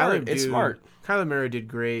 Smart. It's smart. Kyler Murray did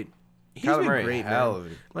great. He's Kyler been Murray, great, hell man.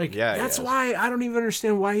 of a- Like, yeah, that's he has. why I don't even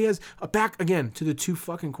understand why he has a back again to the 2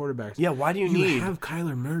 fucking quarterbacks. Yeah, why do you You need have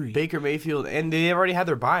Kyler Murray. Baker Mayfield? And they already had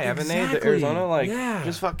their bye, haven't they? The Exactly. Arizona? Like, Yeah.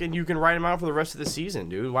 just fucking, you can ride him out for the rest of the season,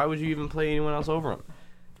 dude. Why would you even play anyone else over him?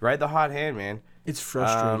 Ride the hot hand, man. It's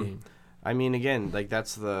frustrating. I mean, again, like,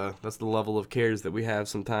 that's the level of cares that we have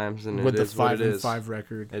sometimes, and with it the is what it is. 5-5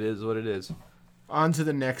 record. It is what it is. On to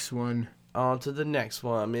the next one. On to the next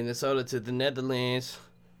one. Minnesota to the Netherlands.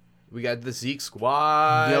 We got the Zeke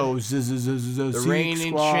squad. Yo, the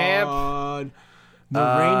reigning champ. The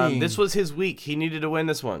reigning. This was his week. He needed to win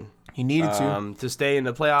this one. He needed to. Stay in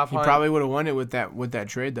the playoff He hunt. probably would have won it with that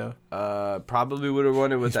trade though. Probably would have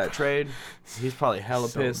won it with that trade. He's probably hella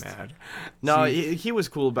So pissed. mad. No, See, he was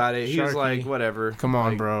cool about it. He was Sharky, like, whatever. come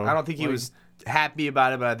on, Like, bro. I don't think he Like- was happy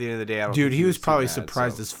about it, but at the end of the day, I don't Dude, think he was too probably mad,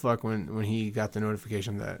 surprised so. as fuck when he got the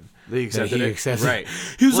notification that He accepted he it. accepted it. Right.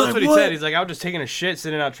 He was Well, like, that's what he "What?" said. He's like, I was just taking a shit,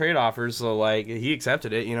 sending out trade offers. So, like, he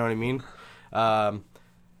accepted it. You know what I mean?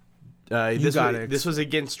 This was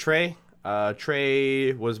against Trey.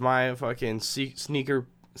 Trey was my fucking secret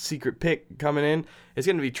pick coming in. It's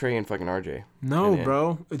going to be Trey and fucking RJ. No, in it.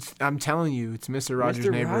 bro. I'm telling you, it's Mr. Rogers'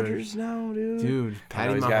 Mr. neighborhood. Rogers now, dude. Dude,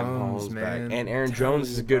 Patty He's got Mahomes, man. back. And Aaron Telling Jones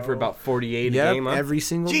you, is good for bro. about 48 Yep, a game. Huh? every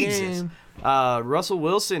single Jesus. game. Russell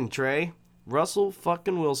Wilson, Trey. Russell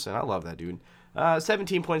fucking Wilson. I love that dude.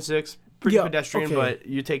 17.6. Pretty Yeah, pedestrian, okay. but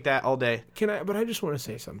you take that all day. But I just want to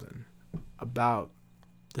say something about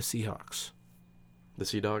the Seahawks. The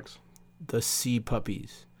Sea Dogs. The Sea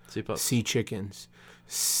Puppies. Sea Pups. Sea Chickens.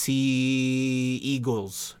 Sea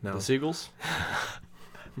Eagles. No. The Seagulls.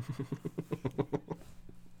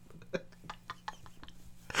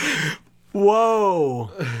 Whoa.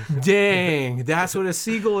 Dang. That's what a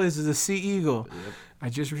seagull is a sea eagle. Yep. I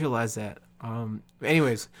just realized that.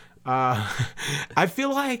 Anyways, I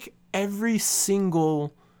feel like every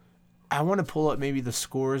single... I want to pull up maybe the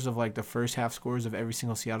scores of like the first half scores of every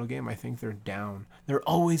single Seattle game. I think they're down. They're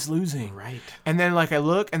always losing. Right. And then like I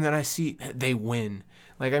look and then I see they win.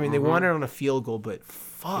 Like, I mean, they won it on a field goal, but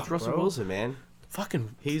fuck, It's Russell bro. Wilson, man.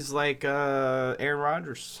 Fucking... He's like Aaron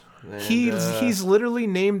Rodgers. And, He's literally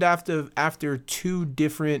named after 2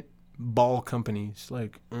 different ball companies.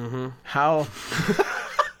 Like, how...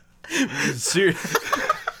 serious.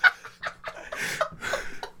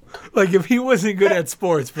 Like, if he wasn't good at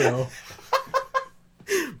sports, bro.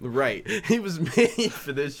 Right. He was made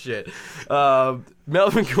for this shit.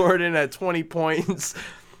 Melvin Gordon at 20 points.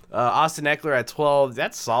 Austin Eckler at 12.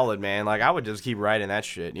 That's solid, man. Like, I would just keep riding that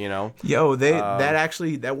shit, you know? Yo,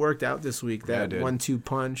 that worked out this week. Yeah, That dude. 1-2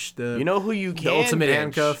 punch. You know who you can ultimate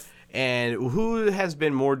bench, handcuff. and who has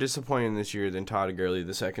been more disappointing this year than Todd Gurley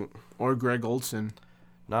II? Or Greg Olson.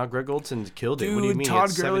 No, Greg Olson killed it. Dude, What do you mean? Todd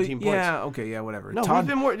He had Gurley. 17 points. Yeah, okay, yeah, whatever. No, Todd, we've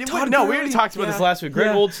been more. Todd No, we Gurley, already talked about this yeah, last week. Greg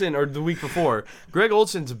yeah. Olson, or the week before. Greg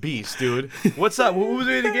Olson's a beast, dude. What's up? Who was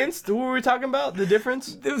it against? Who were we talking about? The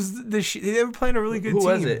difference? It was they were playing a really good Who team.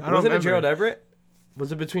 was it? I don't Was it remember. Gerald Everett? Was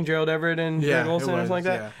it between Gerald Everett and Yeah, Greg it Olson or was, something like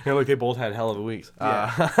that? yeah. You know, look, they both had hell of a weeks. Yeah.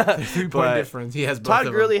 3-point but difference. He has both Todd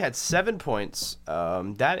of Gurley them. had 7 points.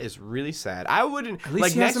 That is really sad. I wouldn't At least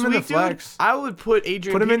like he has next him in the week, dude. flex. I would put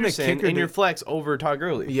Adrian Put him in the Peterson kicker in your to- flex over Todd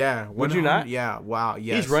Gurley. Yeah. Would you not? Yeah, wow,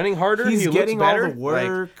 yes. He's running harder. He's he looks getting better. all the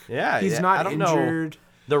work. Like, yeah, He's yeah, not I don't know. injured.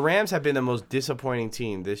 The Rams have been the most disappointing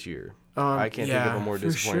team this year. I can't think of a more for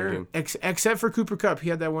disappointing sure. team. Except for Cooper Kupp, he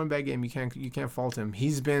had that one bad game. You can't fault him.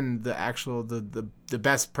 He's been the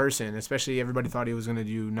best person. Especially everybody thought he was gonna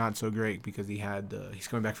do not so great because he's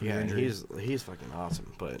coming back from Yeah, the injury. he's fucking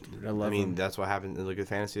awesome. But I love him. that's what happened. Look at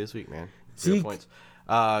fantasy this week, man. 0 Zeke. points.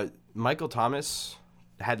 Michael Thomas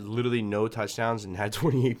had literally no touchdowns and had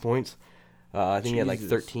 28 points. I think he had like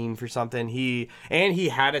Jesus. 13 for something. He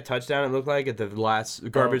had a touchdown. It looked like at the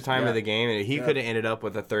last garbage time yeah. of the game, and he could have ended up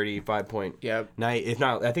with a 35-point Yep. night. If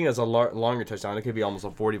not, I think that's a longer touchdown. It could be almost a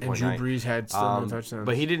 40-point And Drew night. Brees had still no touchdowns.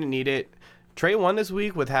 But he didn't need it. Trey won this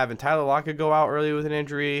week with having Tyler Lockett go out early with an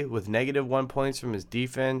injury, with -1 points from his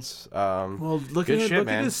defense. Well, look good shit, at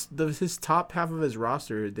man. his top half of his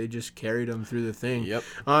roster. They just carried him through the thing. Yep.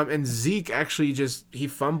 And Zeke actually he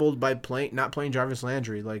fumbled by not playing Jarvis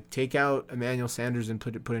Landry. Like, take out Emmanuel Sanders and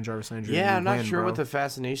put in Jarvis Landry. Yeah, You I'm not win, sure bro. what the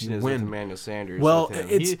fascination is with Emmanuel Sanders. Well, with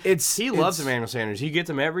him. He loves it's- Emmanuel Sanders. He gets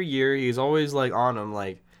him every year. He's always like on him.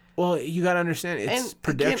 Like, Well, you got to understand, it's and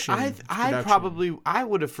production. again, It's I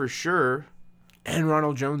would have for sure. and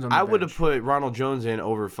Ronald Jones on the I would have bench. put Ronald Jones in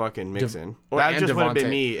over fucking Mixon. That and just would have been Devontae.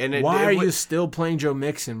 me. And Why it are would- you still playing Joe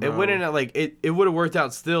Mixon, bro? It wouldn't have, like it would have worked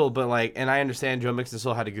out still, but like, and I understand Joe Mixon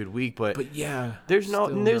still had a good week, but yeah, there's still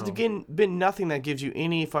again been nothing that gives you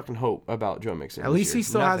any fucking hope about Joe Mixon. At this least year. he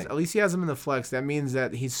still Nothing. has. At least he has him in the flex. That means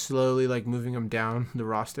that he's slowly like moving him down the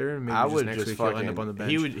roster. And maybe I just would next just week fucking. he'll end up on the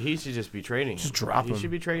bench. He should just be trading. just drop him. He should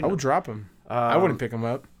be trading. I would drop him. I wouldn't pick him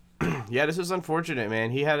up. Yeah, this is unfortunate,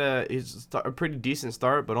 man. He had a pretty decent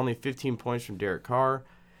start, but only 15 points from Derek Carr,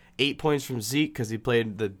 8 points from Zeke because he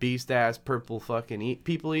played the beast ass purple fucking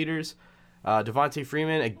people eaters. Devontae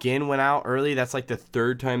Freeman again went out early. That's like the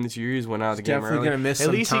third time this year he's went out of the game definitely early. gonna miss At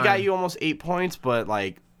some least he got time. you almost 8 points, but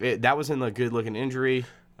like that wasn't a good looking injury.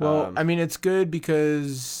 Well, I mean, it's good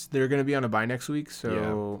because they're going to be on a bye next week,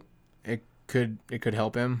 so it could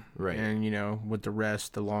help him. Right. And with the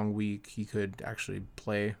rest, the long week, he could actually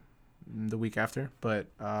play the week after. But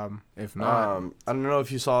if not, I don't know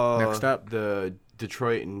if you saw Next up. the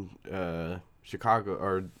Detroit and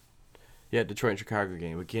Chicago Detroit and Chicago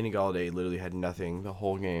game. But Kenny Galladay literally had nothing the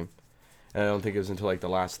whole game. And I don't think it was until like the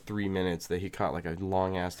last 3 minutes that he caught like a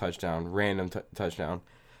long ass touchdown, random touchdown,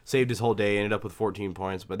 saved his whole day, ended up with 14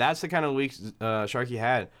 points. But that's the kind of week Sharky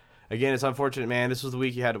had. Again, it's unfortunate, man. This was the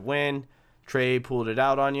week you had to win. Trey pulled it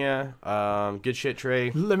out on you. Good shit,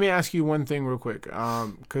 Trey. let me ask you one thing real quick,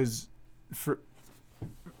 because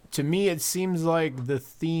to me it seems like the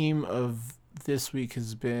theme of this week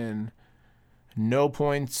has been no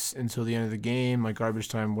points until the end of the game, like garbage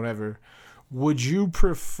time, whatever. Would you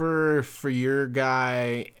prefer for your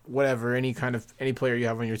guy, whatever, any player you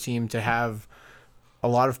have on your team, to have a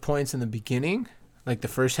lot of points in the beginning, like the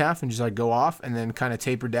first half, and just like go off and then kind of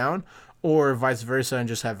taper down, or vice versa and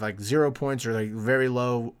just have like 0 points or like very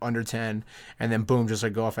low, under 10, and then boom, just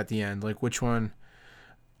like go off at the end? Like, which one?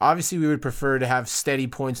 Obviously, we would prefer to have steady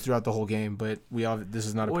points throughout the whole game, but this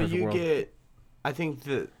is not a perfect world. I think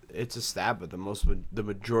that it's a stat, but the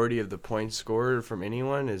majority of the points scored from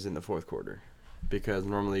anyone is in the fourth quarter, because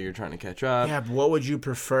normally you're trying to catch up. Yeah, but what would you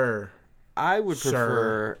prefer? I would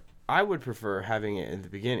prefer having it in the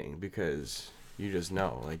beginning, because you just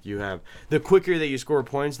know, like, you have the quicker that you score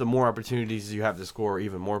points, the more opportunities you have to score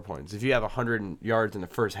even more points. If you have 100 yards in the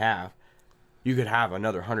first half, you could have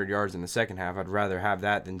another 100 yards in the second half. I'd rather have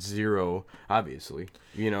that than 0, obviously.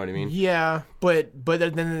 You know what I mean? Yeah, but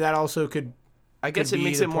then that also could. I guess could it be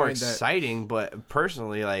makes the it more point that- exciting, but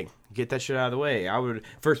personally, like, get that shit out of the way. I would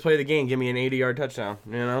first play of the game, give me an 80-yard touchdown.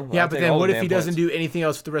 Yeah, Yeah, I'll but take then all what the if he damn doesn't points. do anything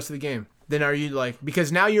else for the rest of the game? Then are you like,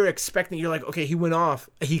 because now you're like, okay, he went off.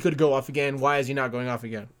 He could go off again. Why is he not going off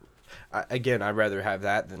again? Again, I'd rather have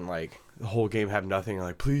that than, like, the whole game have nothing.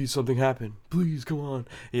 Like, please, something happen. Please, come on.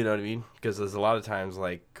 You know what I mean? Because there's a lot of times,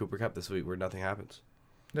 like Cooper Kupp this week, where nothing happens.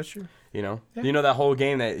 That's true. You know? Yeah. You know that whole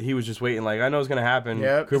game that he was just waiting, like, I know it's going to happen.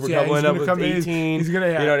 Yep. Cooper Yeah, Kupp he's went up gonna with come in, 18. he's gonna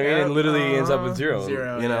you know what I mean? yeah, And literally ends up with 0.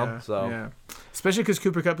 Zero, you know? yeah, So, yeah. Especially because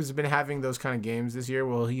Cooper Kupp has been having those kind of games this year.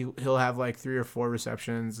 Well, he'll have like 3 or 4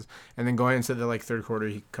 receptions, and then going into the like third quarter,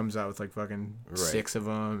 he comes out with like fucking 6 of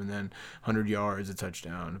them, and then 100 yards, a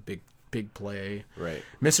touchdown, a big play. right.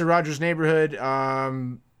 Mr. Rogers' Neighborhood,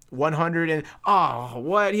 100 and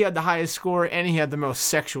what? He had the highest score and he had the most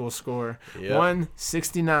sexual score. Yep.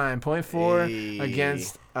 169.4 Hey.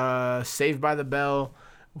 against Saved by the Bell,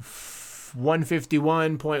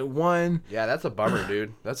 151.1. Yeah, that's a bummer,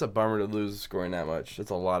 dude. That's a bummer to lose scoring that much.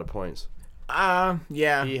 That's a lot of points. Yeah,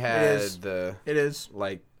 He it had is. the, It is.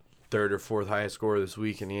 like, third or fourth highest score this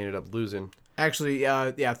week, and he ended up losing. Actually,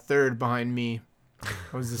 third behind me.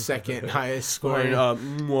 I was the second highest scoring.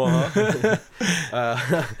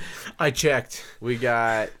 I checked. We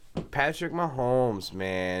got Patrick Mahomes,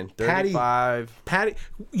 man. Patty. 35. Patty,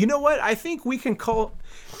 you know what? I think we can call,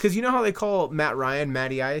 because you know how they call Matt Ryan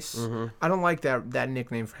Matty Ice? Mm-hmm. I don't like that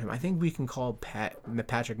nickname for him. I think we can call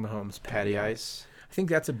Patrick Mahomes Patty Ice. I think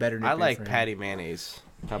that's a better nickname I like for him. Patty Mayonnaise.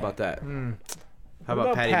 How about that? How What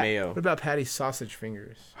about Patty Pat- Mayo? What about Patty Sausage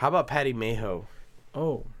Fingers? How about Patty Mayo?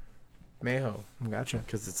 Oh, Mayo. Gotcha.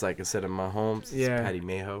 Because it's like instead of Mahomes, it's Yeah. Patty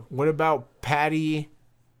Mayo. What about Patty?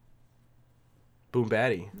 Boom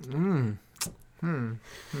Batty.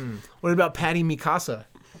 What about Patty Mikasa?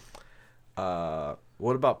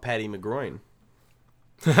 What about Patty McGroin?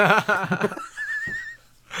 That's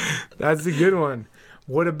a good one.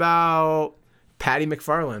 What about Patty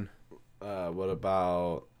McFarlane? What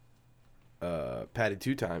about Patty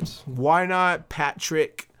 2 times? Why not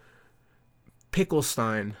Patrick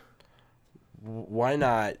Picklestein? Why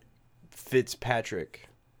not Fitzpatrick?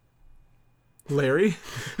 Larry?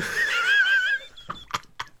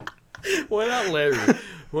 Why not Larry?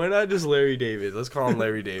 Why not just Larry David? Let's call him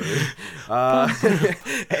Larry David.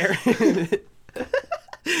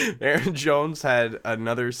 Aaron Jones had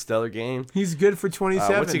another stellar game. He's good for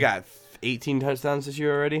 27. What's he got? 18 touchdowns this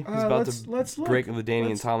year already? He's about let's to look. break the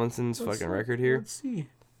Danny and Tomlinson's fucking record here. Let's see.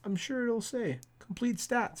 I'm sure it'll say complete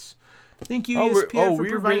stats. Thank you, we're ESPN, for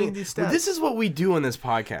providing bringing these stats. This is what we do on this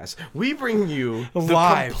podcast. We bring you the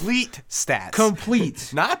Live. complete stats.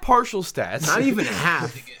 Complete. Not partial stats. Not even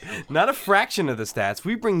half. Not a fraction of the stats.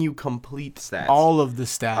 We bring you complete stats. All of the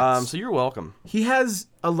stats. So you're welcome. He has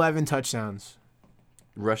 11 touchdowns.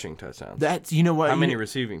 Rushing touchdowns. That's, you know what? How many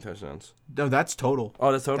receiving touchdowns? No, that's total.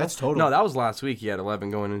 Oh, that's total? That's total. No, that was last week. He had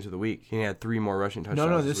 11 going into the week. He had 3 more rushing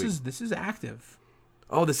touchdowns. No, this week. this is active.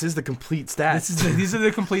 Oh, this is the complete stats. These are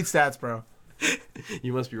the complete stats, bro.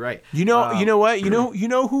 You must be right. You know what? You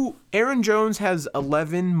know who? Aaron Jones has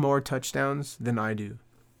 11 more touchdowns than I do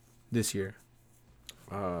this year.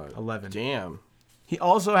 11. Damn. He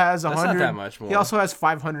also has 100. That's not that much more. He also has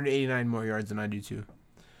 589 more yards than I do too.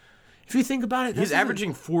 If you think about it, He's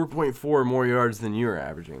averaging 4.4 more yards than you are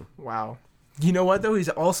averaging. Wow. You know what though? He's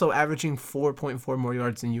also averaging 4.4 more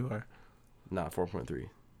yards than you are. Not 4.3.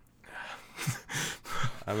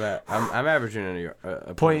 I'm averaging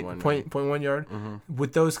a point 1 yard. Mm-hmm.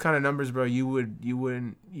 With those kind of numbers, bro, you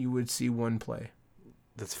would see one play.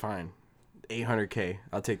 That's fine. 800K.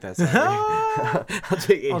 I'll take that salary. I'll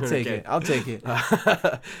take 800K. I'll take it.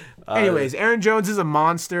 Anyways, Aaron Jones is a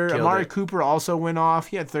monster. Amari Cooper also went off.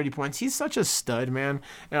 He had 30 points. He's such a stud, man.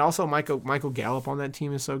 And also Michael Gallup on that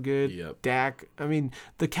team is so good. Yep. Dak. I mean,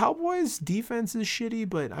 the Cowboys' defense is shitty,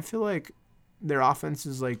 but I feel like their offense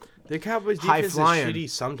is like the Cowboys' defense is shitty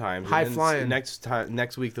sometimes. High flying. Next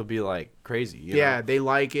week they'll be like crazy. You know? They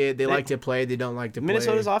like it. They like to play. They don't like to play.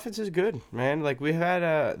 Minnesota's offense is good, man. Like they've had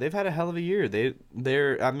a hell of a year.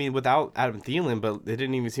 They're I mean without Adam Thielen, but it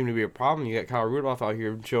didn't even seem to be a problem. You got Kyle Rudolph out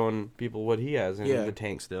here showing people what he has in the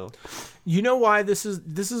tank still. You know why this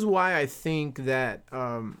is why I think that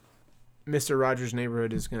Mr. Rogers'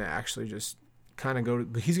 Neighborhood is gonna actually just kind of go.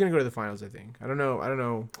 He's gonna go to the finals. I think. I don't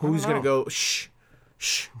know who's gonna go. Shh.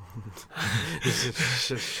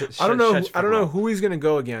 I don't know who he's gonna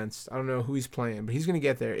go against. I don't know who he's playing, but he's gonna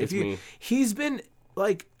get there. He's been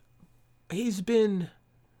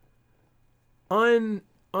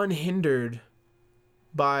unhindered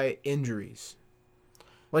by injuries.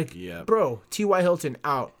 Bro, T.Y. Hilton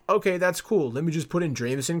out. Okay, that's cool. Let me just put in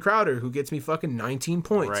Jamison Crowder, who gets me fucking 19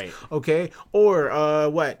 points. Right. Okay? Or,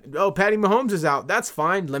 what? Oh, Patty Mahomes is out. That's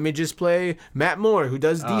fine. Let me just play Matt Moore, who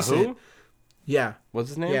does decent. Who? Yeah. What's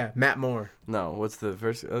his name? Yeah, Matt Moore. No, what's the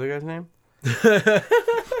first other guy's name?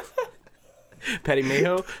 Patty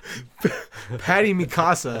Mayo? Patty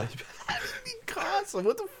Mikasa. Mikasa?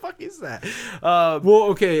 What the fuck is that? Well,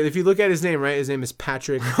 okay, if you look at his name, right? His name is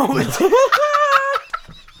Patrick. Patty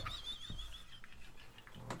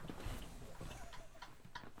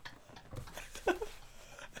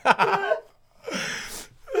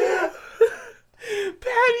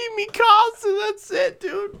Mikasa, that's it,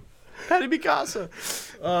 dude. Patty Mikasa.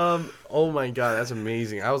 Oh my god, that's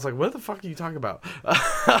amazing. I was like, what the fuck are you talking about?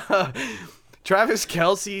 Travis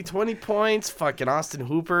Kelce, 20 points. Fucking Austin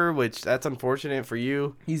Hooper, which that's unfortunate for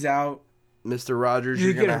you. He's out. Mr. Rogers,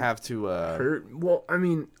 you're gonna have to hurt. Well, I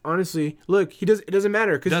mean, honestly, look, it doesn't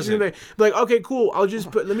matter because he's gonna be like, okay, cool. Let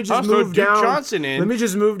me just move Duke down. Johnson in. Let me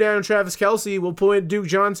just move down Travis Kelce. We'll put Duke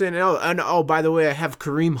Johnson. And by the way, I have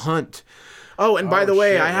Kareem Hunt. Oh, and by the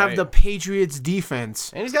way, I have the Patriots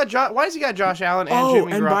defense. And he's got why has he got Josh Allen and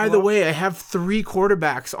Jimmy Garoppolo? And by the way, I have 3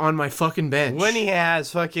 quarterbacks on my fucking bench. When he has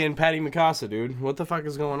fucking Patty Mikasa, dude. What the fuck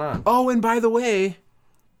is going on? Oh, and by the way,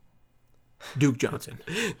 Duke Johnson.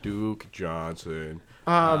 Duke Johnson.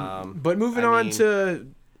 But moving on to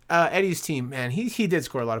Eddie's team, man, he did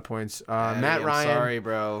score a lot of points. Matt Ryan, sorry,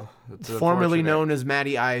 bro. Formerly known as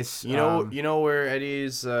Matty Ice. You know where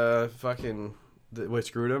Eddie's what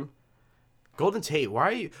screwed him? Golden Tate. Why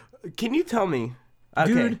are you? Can you tell me,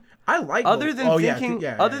 dude? I like other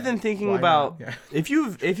than thinking about if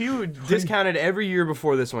you discounted every year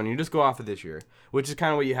before this one, you just go off of this year, which is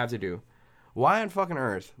kind of what you have to do. Why on fucking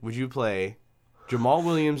earth would you play Jamal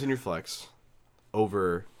Williams in your flex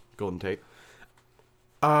over Golden Tate?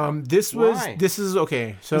 This Why? is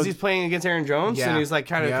okay. So Because he's playing against Aaron Jones, Yeah. and he's like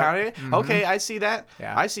kind of Yeah. counting it. Okay, I see that.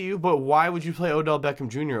 Yeah. I see you. But why would you play Odell Beckham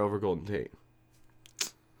Jr. over Golden Tate?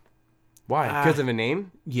 Why? Because of a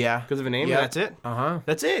name? yeah, Because of a name? Yep. And that's it? Uh-huh.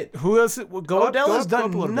 That's it. Who else? Go Odell up, has go up a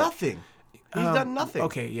little done bit. nothing. He's done nothing.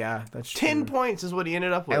 Okay, yeah, that's 10 true. points is what he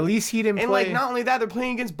ended up with. At least he didn't And play. like not only that, they're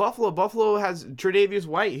playing against Buffalo. Buffalo has Tre'Davious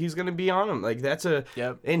White. He's gonna be on him. Like that's a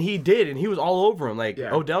Yep. And he did, and he was all over him. Like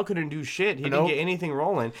Yeah. Odell couldn't do shit. He Nope. didn't get anything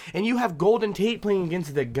rolling. And you have Golden Tate playing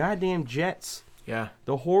against the goddamn Jets. yeah,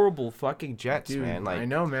 The horrible fucking Jets, dude, man. Like I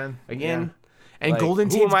know, man. again, Yeah. And like, Golden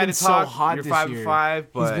who Tate's am I been to so talk? hot You're this 5 year. and 5,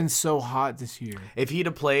 He's but been so hot this year. if he'd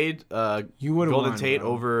have played You would have Golden won, Tate bro.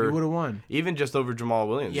 over, You would have won. even just over Jamal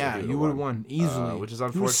Williams. Yeah, if he you would have won easily. which is He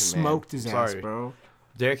unfortunate. would've smoked man. his Sorry. ass, bro.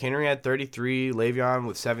 Derrick Henry had 33. Le'Veon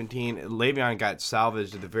with 17. Le'Veon got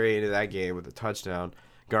salvaged at the very end of that game with a touchdown,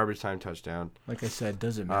 garbage time touchdown. Like I said,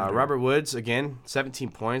 doesn't matter. Robert Woods again, 17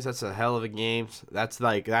 points. That's a hell of a game. That's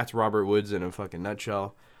Robert Woods in a fucking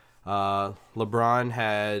nutshell. LeBron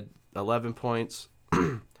had 11 points.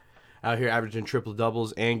 Out here averaging triple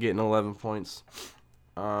doubles and getting 11 points.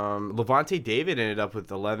 Levante David ended up with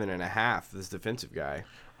 11 and a half. This defensive guy.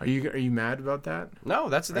 Are you mad about that? No,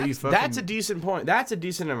 that's you that's a decent point. That's a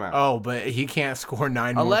decent amount. Oh, but he can't score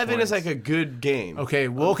 9 more 11 points. is like a good game. Okay,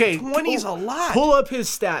 well, okay. 20 is a lot. Pull up his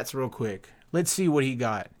stats real quick. Let's see what he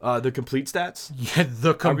got. The complete stats. Yeah,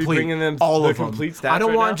 the complete. bringing them all the of them. complete stats I don't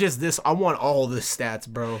right want now? just this. I want all the stats,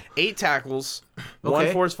 bro. 8 tackles, 1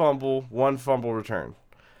 Okay. forced fumble, 1 fumble return.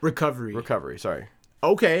 Recovery. Sorry.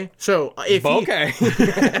 Okay, so if Okay.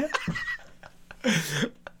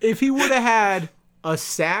 if he would have had a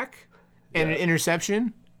sack and an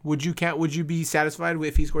interception, would you be satisfied with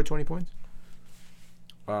if he scored 20 points?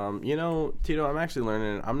 Tito, I'm actually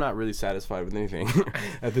learning. I'm not really satisfied with anything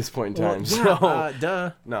at this point in time.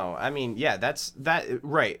 Duh. No, I mean, yeah, that's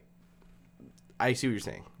right. I see what you're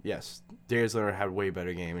saying. Yes, Darius Leonard had a way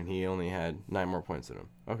better game, and he only had 9 more points than him.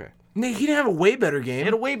 Okay. Nick, he didn't have a way better game. He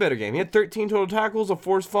had a way better game. He had 13 total tackles, a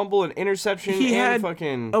forced fumble, an interception, He and had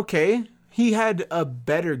fucking... Okay, he had a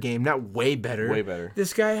better game, not way better. Way better.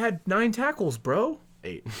 This guy had 9 tackles, bro.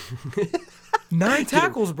 8. 9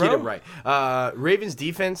 tackles, bro. Get it right. Ravens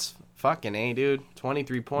defense, fucking A, dude.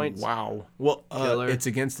 23 points. Wow. Well, Killer. it's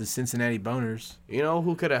against the Cincinnati Boners. You know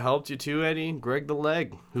who could have helped you too, Eddie? Greg the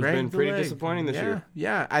Leg, who's Greg been the pretty Leg. disappointing this year.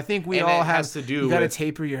 Yeah, I think we And all it have has to do You got to with-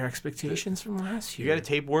 taper your expectations from last year. You got to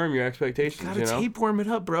tapeworm your expectations, Gotta you know? tapeworm it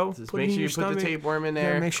up, bro. Just Put make it in sure your you put the stomach. tapeworm in Yeah,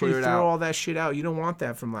 there, make sure you clear it throw out. all that shit out. You don't want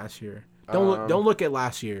that from last year. Don't look at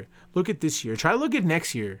last year. Look at this year. Try to look at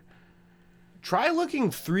next year. Try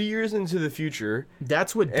looking 3 years into the future,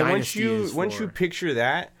 That's what and dynasty is once for. you picture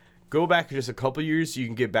that, go back just a couple years so you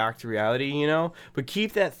can get back to reality, you know? But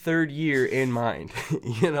keep that third year in mind,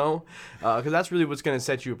 you know? Because that's really what's going to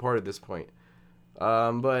set you apart at this point.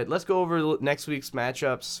 But let's go over next week's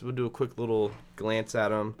matchups. We'll do a quick little glance at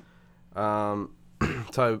them.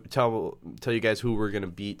 Tell you guys who we're going to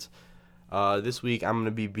beat. This week, I'm going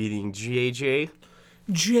to be beating JJ.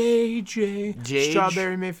 JJ.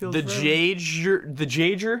 Strawberry Mayfield. The Forever.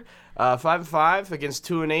 Jager. 5-5 against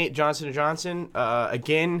 2-8. Johnson & Johnson.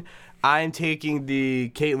 Again, I'm taking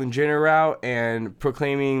the Caitlyn Jenner route and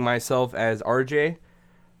proclaiming myself as RJ.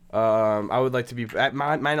 I would like to be...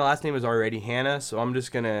 My last name is already Hannah, so I'm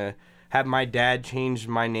just going to have my dad change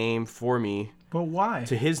my name for me But why?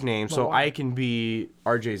 to his name so why? I can be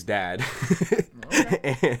RJ's dad.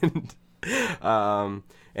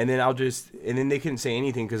 And then and then they couldn't say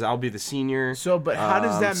anything because I'll be the senior. So, but how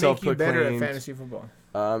does that make you better at self-proclaimed. fantasy football?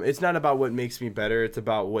 It's not about what makes me better. It's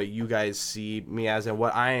about what you guys see me as and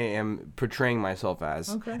what I am portraying myself as.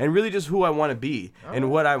 Okay. And really just who I want to be. And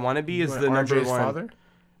what I want to be is What, the number RJ's one. father?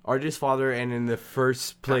 RJ's father, and in the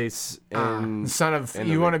first place in The son of in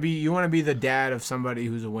you the- want to be the dad of somebody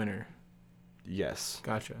who's a winner. Yes.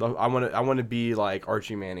 Gotcha. I want to be like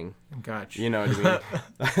Archie Manning. Gotcha. You know what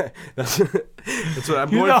I mean? that's what I'm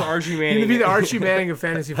You're going for Archie Manning. You're gonna be the Archie Manning of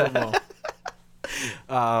fantasy football.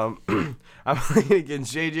 I'm playing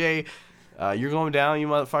against JJ. You're going down, you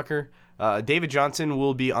motherfucker. David Johnson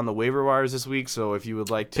will be on the waiver wires this week, so if you would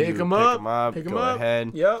like to Pick him up. go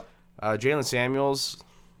ahead. Yep. Jalen Samuels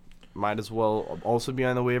might as well also be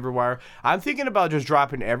on the waiver wire. I'm thinking about just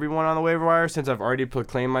dropping everyone on the waiver wire since I've already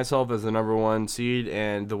proclaimed myself as the number 1 seed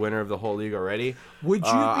and the winner of the whole league already. Would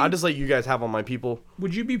you I'll just let you guys have all my people.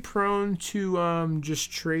 Would you be prone to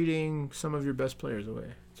just trading some of your best players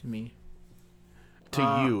away to me?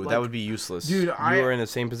 To you, that would be useless. dude, you were in the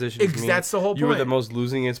same position as me. That's the whole You were point. the most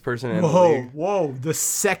losingest person in the league. Whoa, the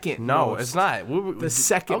second No, most. it's not. The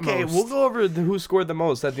second Okay, most. we'll go over who scored the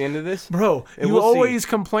most at the end of this. Bro, And you we'll see. always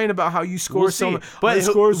complain about how you score We'll so see. much. But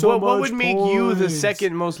what would make you the points.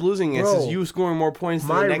 second most losingest Bro, is you scoring more points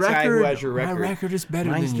than My the next guy who has your record. My record is better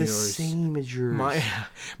Mine's than the yours. same as yours.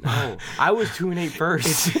 No, I was 2-8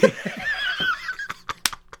 first.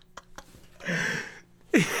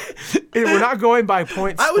 we're not going by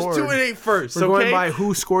points. I was scored. 2-8 first. We're okay? going by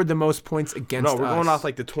who scored the most points against No, us. we're going off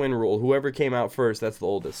like the twin rule. Whoever came out first, that's the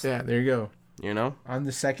oldest. Yeah, there you go. You know? I'm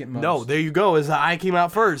the second most. No, there you go. Is I came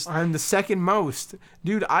out first. I'm the second most,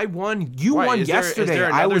 dude. I won. You Why, won is there yesterday.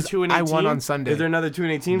 I another was. 2-8 I won team? on Sunday. Is there another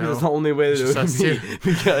 2-8 team? No. That's the only way It's just to us be two.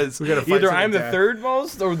 because We gotta fight either to the I'm the death. third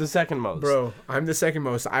most or the second most. Bro, I'm the second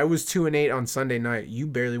most. I was 2-8 on Sunday night. You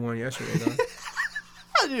barely won yesterday, dog.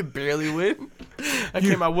 I did barely win. I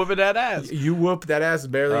came out whooping that ass. You whooped that ass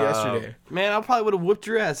barely yesterday. Man, I probably would have whooped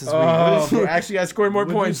your ass this week. Oh, actually, I scored more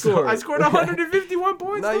What'd you points. score? I scored 151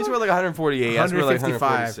 points. No, you dog. scored like 148. I scored like 155.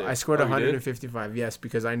 146. I scored Oh, you did? 155. Yes,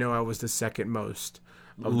 because I know I was the second most.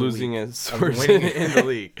 Of Losing the a week. source winning. in the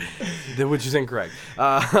league, which is incorrect.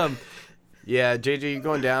 Yeah, JJ, you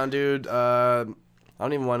going down, dude. I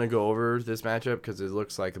don't even want to go over this matchup because it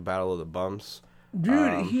looks like a battle of the bumps.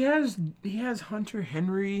 Dude, he has Hunter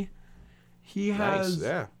Henry. He has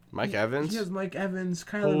Yeah. Mike Evans. He has Mike Evans,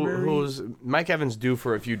 Kyler Murray. Who's Mike Evans due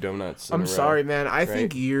for a few donuts? in I'm a row. sorry, man. I right?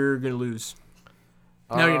 think you're gonna lose.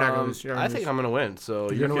 No, you're not gonna lose. You're not I gonna think lose. I'm gonna win. So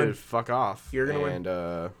You're you gonna could win. fuck off. You're gonna win.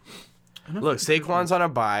 And look, Saquon's on a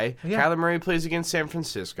bye. Yeah. Kyler Murray plays against San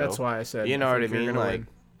Francisco. That's why I said. You know what I think you're mean? gonna Like, win.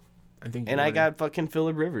 I think. and you're I winning. got fucking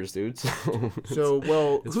Phillip Rivers, dude. So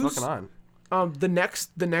well, it's who's fucking on. the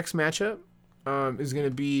next matchup is gonna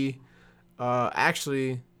be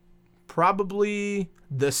actually probably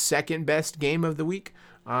the second best game of the week.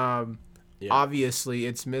 Obviously,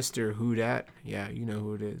 it's Mr. Who Dat. Yeah, you know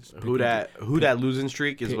who it is. Who that losing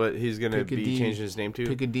streak is what he's gonna pick a be D. changing his name to.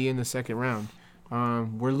 Pick a D in the second round.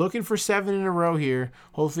 We're looking for 7 in a row here.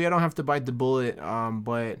 Hopefully, I don't have to bite the bullet.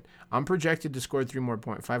 But I'm projected to score 5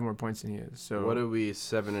 more points than he is. So What are we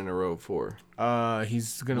 7 in a row for?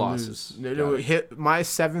 he's gonna Losses. lose. Got it. Hit my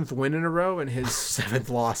 7th win in a row and his 7th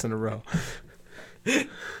loss in a row. You're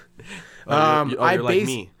like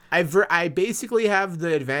me. I basically have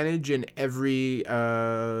the advantage in every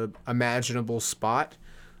imaginable spot.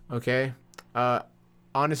 Okay.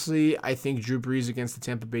 Honestly, I think Drew Brees against the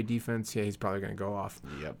Tampa Bay defense. Yeah, he's probably gonna go off.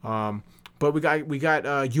 Yep. But we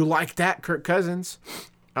got you like that, Kirk Cousins,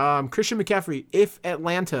 Christian McCaffrey. If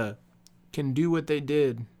Atlanta can do what they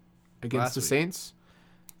did against Last the week. Saints,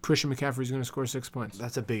 Christian McCaffrey's gonna score 6 points.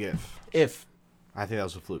 That's a big if. If I think that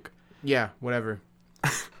was a fluke. yeah, whatever.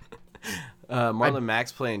 Marlon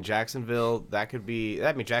Mack's playing Jacksonville. That could be.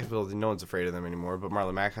 I mean, Jacksonville. No one's afraid of them anymore. But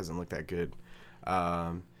Marlon Mack hasn't looked that good.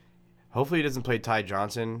 Hopefully, he doesn't play Ty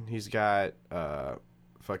Johnson. He's got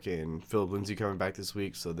fucking Philip Lindsay coming back this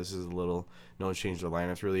week. So this is a little. No one's changed their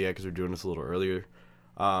lineups really yet because we're doing this a little earlier.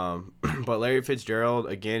 But Larry Fitzgerald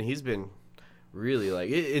again. He's been really like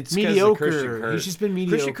it's 'cause of Mediocre. Christian Kirk. He's just been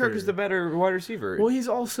mediocre. Christian Kirk is the better wide receiver. Well, he's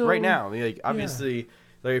also right now. I mean, like obviously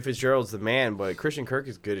Larry Fitzgerald's the man, but Christian Kirk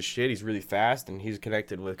is good as shit. He's really fast, and he's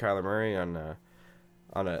connected with Kyler Murray on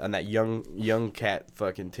that young cat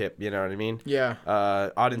fucking tip. You know what I mean? Yeah.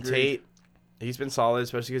 Auden Agreed. Tate, he's been solid,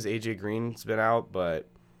 especially because AJ Green's been out. But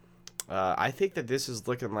I think that this is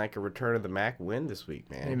looking like a return of the Mac win this week,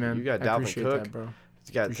 man. Hey man, You got I Dalvin appreciate Cook. that, bro.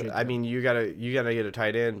 You got. Appreciate I that. mean, you gotta get a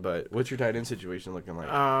tight end. But what's your tight end situation looking like?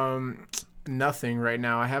 Nothing right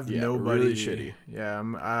now. I have Yeah, nobody. really shitty. Yeah,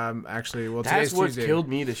 I'm actually. Well, That's today's what's Tuesday. killed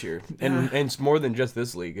me this year, and it's more than just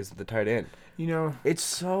this league. It's the tight end. You know. It's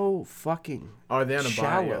so fucking Oh, they're on a buy.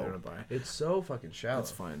 shallow. Yeah, they're on a buy. It's so fucking shallow. That's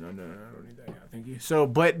fine. No, I don't need that. Yeah, thank you. So,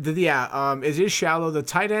 but it is shallow. The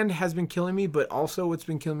tight end has been killing me, but also what's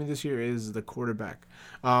been killing me this year is the quarterback.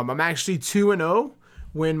 I'm actually 2-0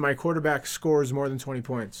 when my quarterback scores more than 20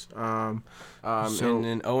 points. And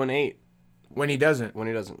then 0-8 When he doesn't. when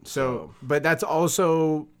he doesn't. So, but that's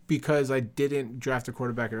also because I didn't draft a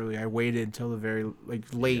quarterback early. I waited until the very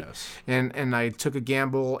late, Yes. and I took a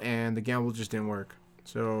gamble, and the gamble just didn't work.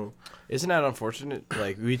 So Isn't that unfortunate?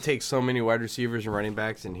 Like we take so many wide receivers and running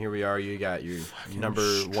backs, and here we are. You got your number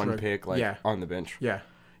one pick on the bench. yeah,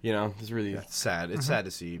 You know, it's really sad. It's sad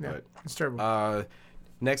to see, but it's terrible.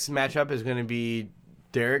 next matchup is going to be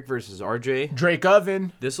Derek versus RJ. Drake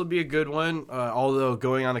Oven. This will be a good one. Although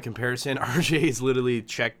going on a comparison, RJ is literally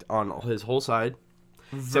checked on his whole side,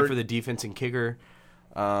 except for the defense and kicker.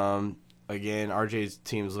 Again, RJ's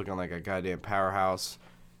team is looking like a goddamn powerhouse.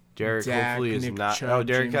 Derek Dak, hopefully is Nick not. Chubb,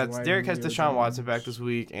 Derek James has White, Deshaun Julio Watson Jones. back this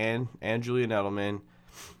week, and Julian Edelman.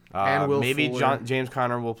 And Will maybe Fuller. James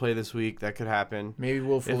Conner will play this week. That could happen. Maybe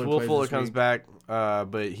Will Fuller If Will plays Fuller this comes week. back,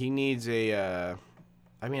 but he needs a.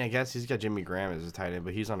 I mean, I guess he's got Jimmy Graham as a tight end,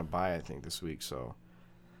 but he's on a bye, I think, this week. So,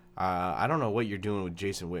 I don't know what you're doing with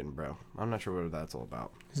Jason Witten, bro. I'm not sure what that's all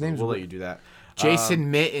about. His name's We'll Witten. let you do that.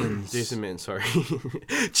 Jason Mittens. Jason Mittens, sorry.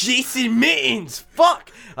 Jason Mittens!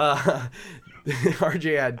 Fuck!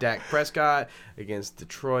 RJ had Dak Prescott against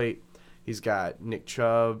Detroit. He's got Nick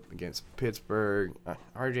Chubb against Pittsburgh.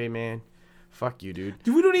 RJ, man, fuck you, dude.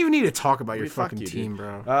 Dude, we don't even need to talk about your Fuck fucking you, team,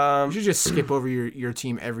 dude. bro. You should just skip over your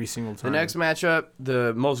team every single The time. next matchup,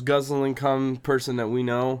 the most guzzling cum person that we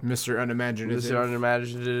know, Mr. Unimaginative. Mr.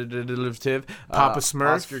 Unimaginative, Papa Smurf.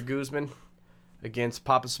 Oscar Guzman against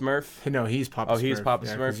Papa Smurf. No, he's Papa Smurf. Oh, he's Papa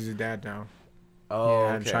Yeah, Smurf? 'cause he's a dad now. Oh,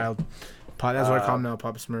 yeah, okay. child. That's what I call him now,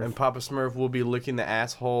 Papa Smurf. And Papa Smurf will be licking the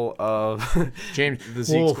asshole of James. the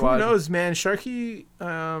Zeke Well, squad. who knows, man? Sharky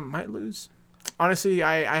might lose. Honestly,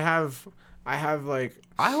 I have like,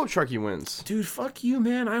 I hope Sharky wins. dude, fuck you,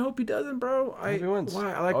 man. I hope he doesn't, bro. I hope he wins.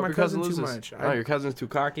 Why? I like hope my your cousin too loses. much. No, your cousin's too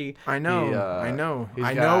cocky. I know. He, I know. he's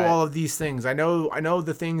I know got- all of these things. I know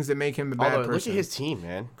the things that make him a bad Although, person. look at his team,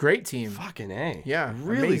 man. Great team. Fucking A. Yeah,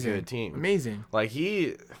 Really amazing. good team. Amazing. Like,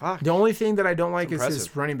 fuck. The only thing that I don't like is his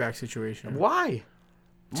impressive. running back situation. Why?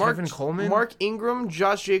 Tevin Coleman? Mark Ingram,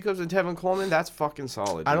 Josh Jacobs, and Tevin Coleman, that's fucking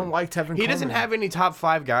solid. I dude. don't like Tevin Coleman. He doesn't have any top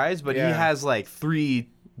 5 guys, but Yeah. he has like 3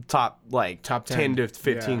 top 10. 10 to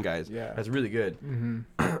 15 Yeah, guys. yeah. That's really good.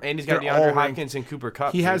 Mm-hmm. And he's got They're all DeAndre ranked- Hopkins and Cooper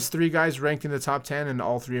Kupp. He has 3 guys ranked in the top 10, and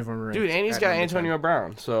all 3 of them are ranked. dude, and he's at got number Antonio 10.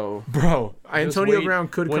 Brown. So Bro, just Antonio wait. Brown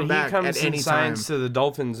could when come back he comes at any and time. signs to the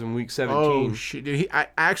Dolphins in Week 17. Oh shit, dude! I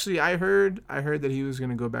heard that he was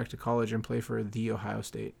gonna go back to college and play for the Ohio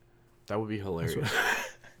State. That would be hilarious.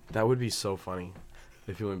 That would be so funny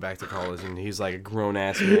if he went back to college and he's like a grown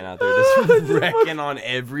ass man out there just wrecking on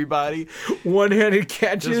everybody, One-handed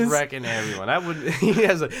catches. just wrecking everyone. That would he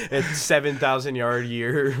has a 7,000 yard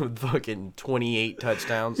year with fucking 28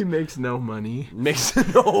 touchdowns. He makes no money. Makes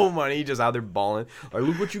no money, just out there balling. Like,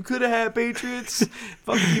 look what you could have had, Patriots.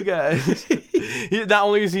 Fuck you guys. Not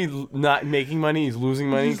only is he not making money, he's losing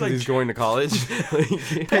money He's because like- he's going to college.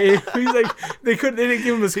 Hey, he's like they didn't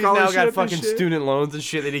give him a He's scholarship. now got and fucking shit. student loans and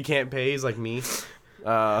shit that he can't pay. He's like me. They're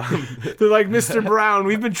like, Mr. Brown,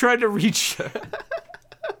 we've been trying to reach.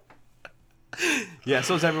 Yeah,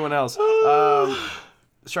 so is everyone else.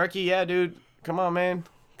 Sharky, yeah, dude. Come on, man.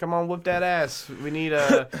 Come on, whip that ass. We need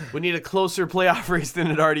a closer playoff race than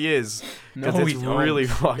it already is. Because No, it's we don't. really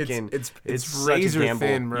fucking. It's such razor a gamble.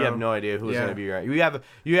 thin, bro. You have no idea who's Yeah. gonna be right. You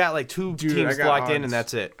got like 2 Dude, I teams got locked in, odds. and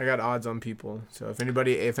that's it. I got odds on people. So if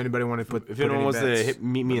anybody wanted to put If anyone any wants bets, to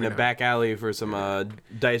meet me in let the know. back alley for some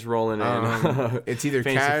dice rolling and it's either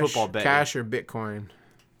fantasy football betting. cash or Bitcoin.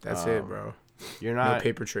 That's it, bro. you're No not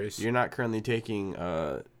paper trace. You're not currently taking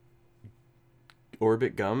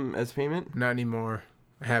Orbit gum as payment. Not anymore.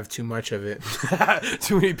 I have too much of it.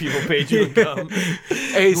 Too many people paid you in gum.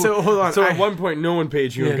 Hey, so hold on. So at one point, no one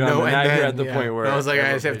paid you in gum, and now you're at the point where I was like, I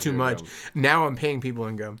everyone just have pays too you in much. gum. Now I'm paying people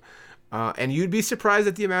in gum, and you'd be surprised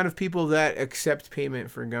at the amount of people that accept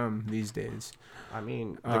payment for gum these days. I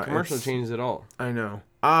mean, the commercial it's- changes it all. I know.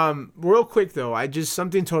 Real quick though,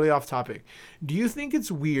 something totally off topic. Do you think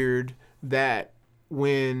it's weird that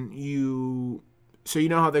when so you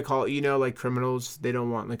know how they call it, like criminals, they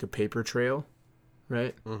don't want like a paper trail,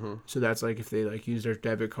 right? Mm-hmm. So that's like if they like use their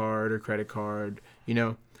debit card or credit card,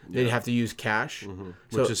 they'd have to use cash,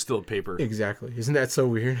 Which is still paper. Exactly. Isn't that so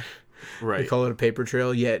weird? They Right. call it a paper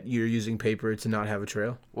trail, yet you're using paper to not have a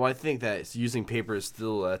trail. Well, I think that using paper is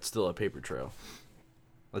still a paper trail.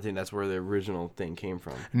 I think that's where the original thing came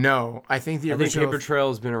from. No, I think the I think original. paper trail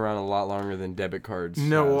has been around a lot longer than debit cards.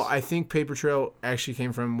 No, has. well, I think paper trail actually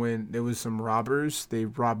came from when there was some robbers. They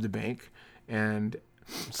robbed a bank, and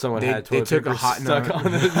someone they- had they toilet took paper a hot- stuck no. on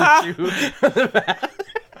the shoe.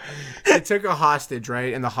 they took a hostage,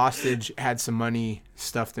 right? And the hostage had some money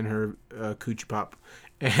stuffed in her coochie pop,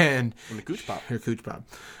 and In the cooch pop. her cooch pop.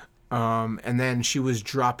 And then she was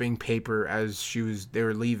dropping paper as they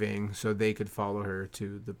were leaving, so they could follow her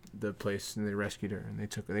to the place, and they rescued her, and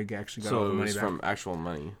they actually got all So the it money was back. from actual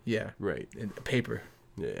money. Yeah, Right. paper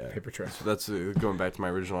Yeah. paper trail. So that's going back to my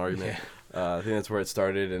original argument. I think that's where it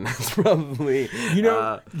started, and that's probably You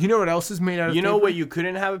know what else is made out of you know paper? what you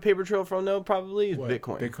couldn't have a paper trail from though probably is What?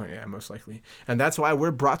 Bitcoin. Bitcoin, yeah, most likely. And that's why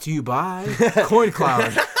we're brought to you by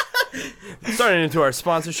CoinCloud. Starting into our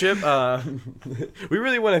sponsorship, we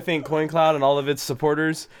really want to thank CoinCloud and all of its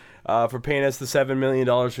supporters for paying us the $7 million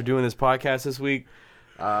for doing this podcast this week.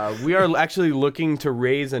 We are actually looking to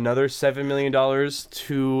raise another $7 million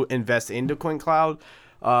to invest into CoinCloud.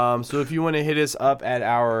 So if you want to hit us up at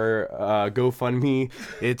our GoFundMe,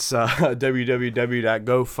 it's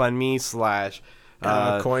www.gofundme/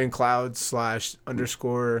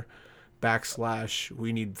 CoinCloud /_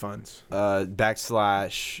 we need funds /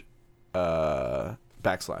 backslash .org.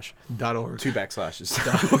 2 backslashes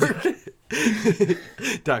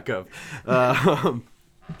 .gov.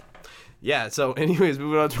 Yeah, so anyways,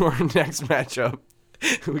 moving on to our next matchup.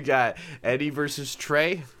 We got Eddie versus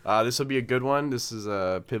Trey. This will be a good one. This is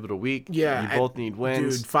a pivotal week. Yeah, you both need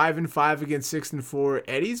wins. Dude, 5-5 against 6-4.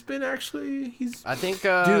 Eddie's been actually I think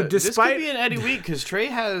dude, this could be an Eddie week because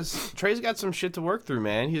Trey's got some shit to work through,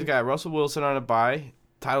 man. He's got Russell Wilson on a bye,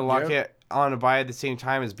 Tyler Lockett on a bye at the same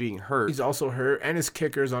time as being hurt. He's also hurt, and his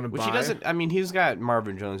kicker's on a bye. Which he doesn't. I mean, he's got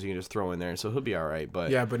Marvin Jones you can just throw in there, so he'll be all right.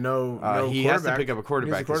 But yeah, but no he has to pick up a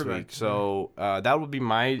quarterback this week. So that would be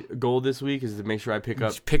my goal this week is to make sure I pick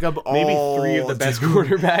up all maybe 3 of the best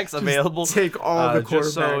quarterbacks available. Take all the quarterbacks,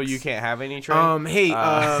 just so you can't have any trade. Hey,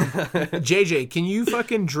 JJ, can you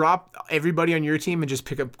fucking drop everybody on your team and just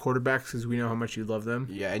pick up quarterbacks because we know how much you love them?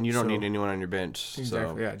 Yeah, and you don't need anyone on your bench.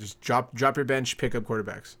 Exactly. So. Yeah, just drop your bench, pick up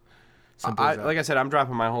quarterbacks. Like I said, I'm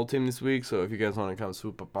dropping my whole team this week, so if you guys want to come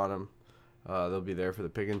swoop up on them, they'll be there for the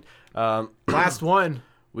picking. Last one.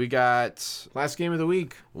 We got... Last game of the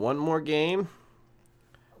week. One more game.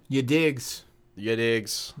 Ya digs.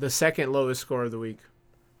 The second lowest score of the week.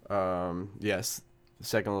 Yes, the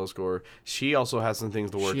second lowest score. She also has some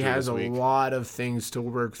things to work through this week. She has a lot of things to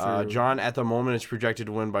work through. John, at the moment, is projected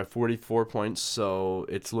to win by 44 points, so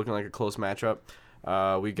it's looking like a close matchup.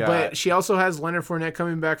 But she also has Leonard Fournette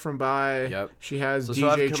coming back from bye. Yep. She has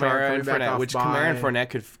DJ Chark coming back off which bye. Kamara and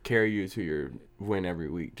Fournette could carry you to your win every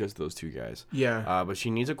week. Just those two guys. Yeah. But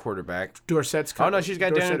she needs a quarterback. Dorsett's coming. Oh no, she's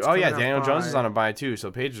got Daniel. Oh yeah, Daniel Jones is on a bye too.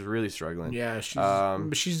 So Paige is really struggling. Yeah. She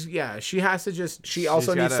has to just. She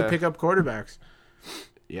also needs to pick up quarterbacks.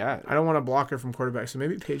 Yeah. I don't want to block her from quarterbacks, so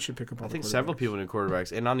maybe Paige should pick up. I think several people need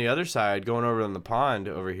quarterbacks. And on the other side, going over on the pond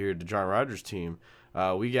over here to John Rogers' team,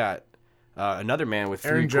 we got. Another man with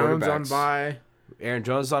 3 Aaron Jones quarterbacks. on bye. Aaron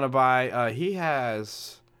Jones on a bye. He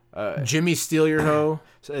has Jimmy Steal Your Hoe.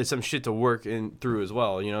 Some shit to work in through as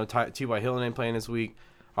well. You know, T.Y. Hilton ain't playing this week.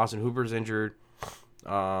 Austin Hooper's injured.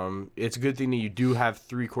 It's a good thing that you do have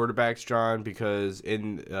 3 quarterbacks, John, because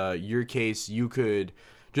in your case, you could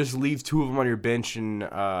just leave 2 of them on your bench and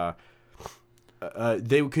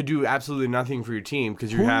they could do absolutely nothing for your team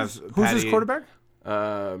because you have Who's his quarterback?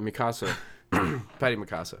 Mikasa. Patty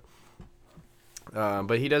Mikasa.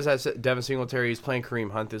 But he does have Devin Singletary. He's playing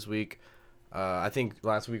Kareem Hunt this week. I think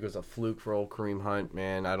last week was a fluke for old Kareem Hunt.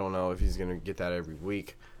 Man, I don't know if he's going to get that every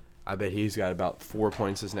week. I bet he's got about 4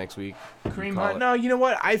 points this next week. Kareem Hunt. No, you know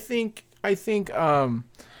what? I think that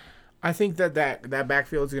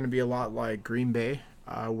backfield is going to be a lot like Green Bay,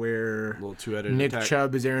 where a little two-headed Nick attack.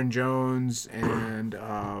 Chubb is Aaron Jones and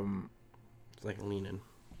it's like leaning.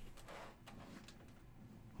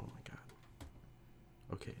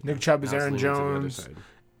 Okay. Nick Chubb is Aaron Jones.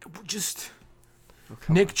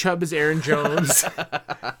 Nick Chubb is Aaron Jones.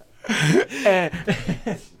 I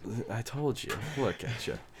told you. Look at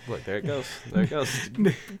you. Look, there it goes. There it goes.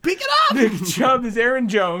 Pick it up! Nick Chubb is Aaron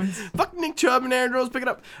Jones. Fuck Nick Chubb and Aaron Jones. Pick it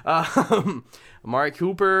up. Amari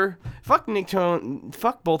Cooper. Fuck Nick Chubb.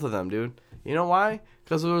 Fuck both of them, dude. You know why?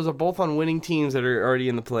 Because those are both on winning teams that are already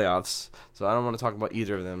in the playoffs. So I don't want to talk about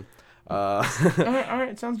either of them. All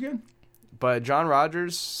right. Sounds good. But John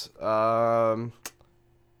Rogers,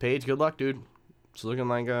 Paige, good luck, dude. It's looking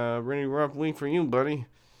like a really rough week for you, buddy.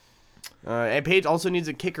 And Paige also needs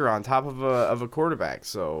a kicker on top of a quarterback,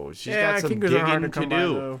 so she's got some digging to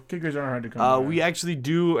do. Kickers aren't hard to come by. We actually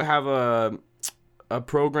do have a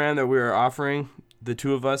program that we are offering, the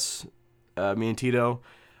two of us, me and Tito.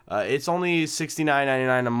 It's only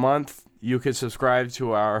 $69.99 a month. You can subscribe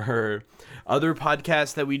to our other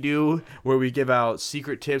podcasts that we do where we give out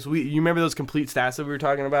secret tips. You remember those complete stats that we were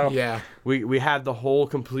talking about? Yeah. We have the whole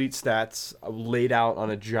complete stats laid out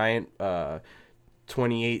on a giant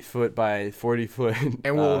 28-foot by 40-foot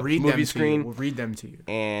and we'll read movie them screen. To you. We'll read them to you.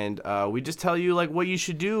 And we just tell you like what you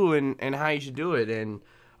should do and how you should do it. And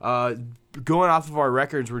going off of our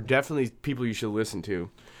records, we're definitely people you should listen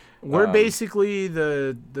to. We're basically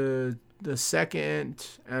the second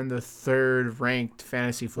and the third ranked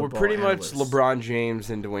fantasy football. We're pretty analysts. much LeBron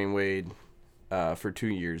James and Dwayne Wade for 2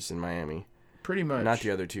 years in Miami. Pretty much. Not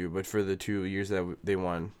the other two, but for the 2 years that they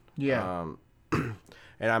won. Yeah. And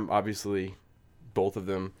I'm obviously both of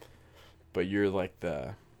them, but you're like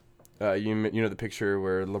the You know the picture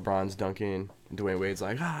where LeBron's dunking and Dwayne Wade's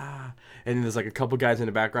like, and then there's like a couple guys in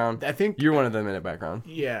the background. I think You're one of them in the background.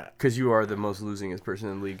 Yeah. Because you are the most losingest person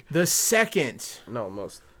in the league. The second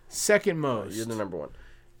most. Most. You're the number one.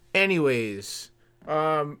 Anyways,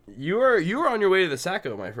 you were on your way to the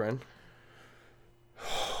Sacco, my friend.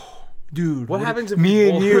 Dude, what happens if me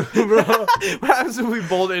and you, bro? What happens if we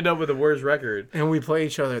both end up with the worst record and we play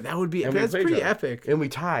each other? That would be that's pretty epic. And we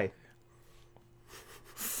tie.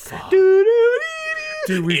 Dude,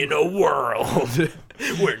 in a world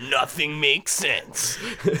where nothing makes sense.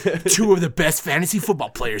 Two of the best fantasy football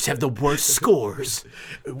players have the worst scores.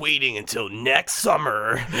 Waiting until next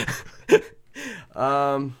summer.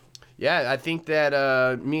 Yeah, I think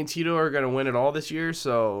that me and Tito are going to win it all this year,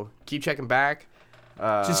 so keep checking back.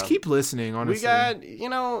 Just keep listening, honestly. We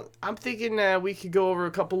got, I'm thinking that we could go over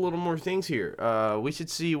a couple little more things here. We should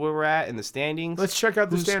see where we're at in the standings. Let's check out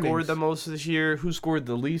the standings. Who scored the most this year? Who scored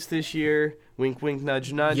the least this year? Wink, wink,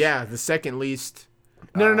 nudge, nudge. Yeah, the second least.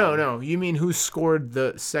 No. You mean who scored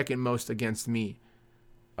the second most against me?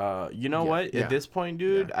 You know what? At this point,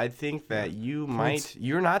 dude, I think that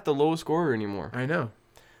you're not the lowest scorer anymore. I know.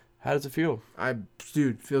 How does it feel?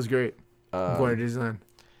 Dude, feels great. I'm going to Disneyland.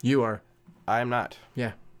 You are. I am not.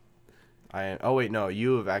 Yeah. I am. Oh wait, no.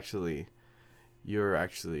 You're actually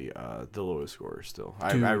the lowest scorer still.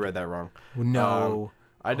 I read that wrong. No.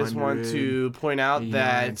 I just want to point out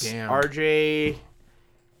that RJ,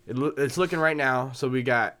 it's looking right now. So we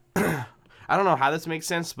got. I don't know how this makes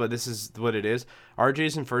sense, but this is what it is.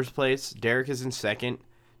 RJ's in first place. Derek is in second.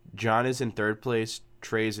 John is in third place.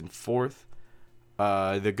 Trey's in fourth.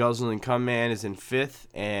 The Guzzling Cum Man is in fifth,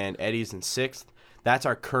 and Eddie's in sixth. That's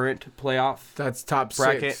our current playoff. That's top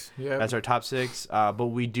bracket. 6. Yep. That's our top 6.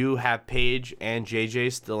 But we do have Paige and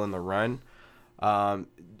JJ still in the run.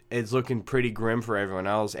 It's looking pretty grim for everyone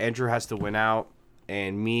else. Andrew has to win out,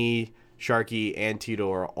 and me, Sharky, and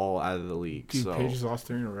Tito are all out of the league. Dude, so Paige has lost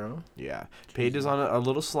 3 in a row. Yeah, Paige is on a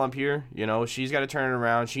little slump here. You know, she's got to turn it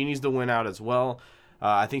around. She needs to win out as well.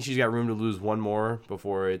 I think she's got room to lose one more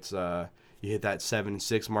before it's you hit that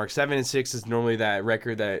 7-6 mark. 7-6 is normally that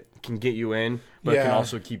record that can get you in, but can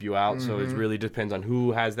also keep you out. Mm-hmm. So it really depends on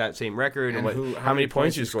who has that same record and how many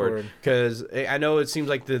points you scored. Because I know it seems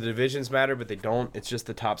like the divisions matter, but they don't. It's just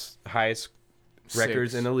the top highest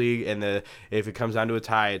records in the league, and if it comes down to a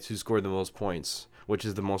tie, it's who scored the most points, which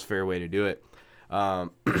is the most fair way to do it. But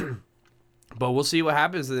we'll see what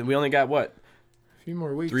happens. We only got what? A few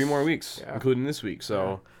more weeks. 3 more weeks, including this week.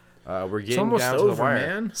 So. We're getting down to the wire.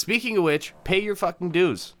 Man. Speaking of which, pay your fucking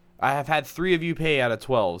dues. I have had 3 of you pay out of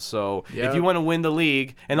 12. So if you want to win the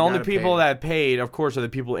league, and the only people that have paid, of course, are the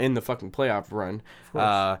people in the fucking playoff run.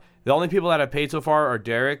 The only people that have paid so far are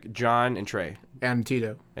Derek, John, and Trey. And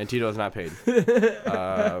Tito. And Tito has not paid,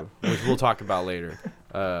 which we'll talk about later.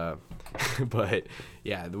 But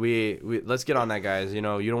yeah, we let's get on that, guys. You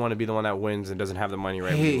know, you don't want to be the one that wins and doesn't have the money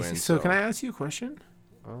right when you win. So can I ask you a question?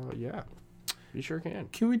 Yeah. You sure can.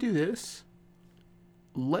 Can we do this?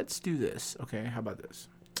 Let's do this. Okay, how about this?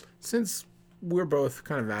 Since we're both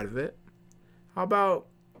kind of out of it, how about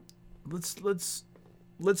let's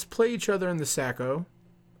play each other in the Sacco.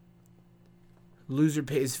 Loser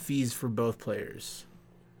pays fees for both players.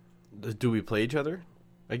 Do we play each other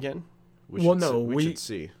again? We should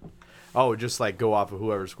see. Oh, just like go off of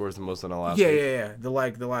whoever scores the most on the last. Yeah. The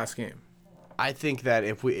last game. I think that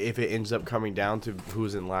if it ends up coming down to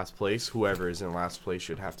who's in last place, whoever is in last place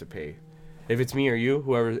should have to pay. If it's me or you,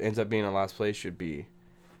 whoever ends up being in last place should be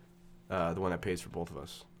the one that pays for both of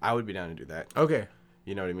us. I would be down to do that. Okay.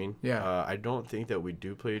 You know what I mean? Yeah. I don't think that we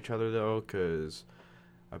do play each other, though, because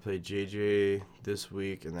I played JJ this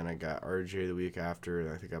week, and then I got RJ the week after,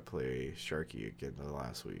 and I think I play Sharky again the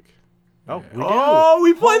last week. Oh,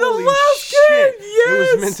 we played the last game. Yes. It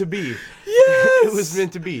was meant to be. Yes. It was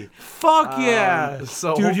meant to be. Fuck yeah.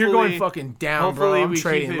 So dude, you're going fucking down, bro. I'm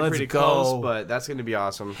trading. Keep it Let's pretty go. Close, but that's going to be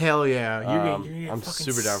awesome. Hell yeah. You're gonna I'm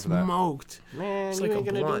fucking super down for that. Smoked. Man, it's you like ain't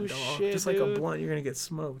a gonna blunt, do dog. shit, Just like a blunt, you're going to get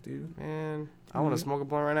smoked, dude. Man, I want to smoke a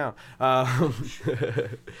blunt right now.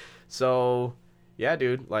 So, yeah,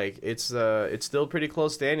 dude, like it's still pretty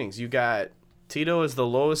close standings. You got Tito is the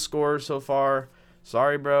lowest scorer so far.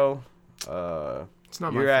 Sorry, bro. It's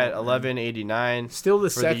not you're my at fault, 1189. Still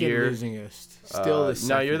the second losingest. Still the second.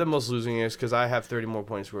 No, you're the most losingest because I have 30 more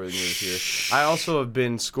points scored than you this year. I also have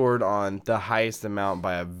been scored on the highest amount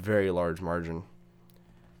by a very large margin.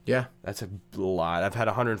 Yeah. That's a lot. I've had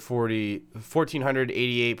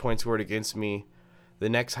 1,488 points scored against me. The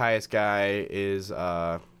next highest guy is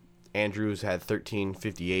Andrew's had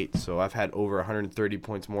 1,358. So I've had over 130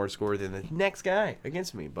 points more scored than the next guy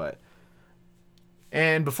against me. But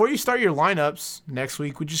And before you start your lineups next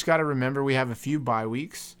week, we just got to remember we have a few bye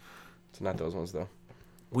weeks. It's not those ones, though.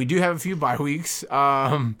 We do have a few bye weeks.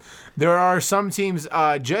 There are some teams,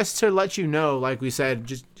 just to let you know, like we said,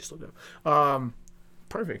 just look up.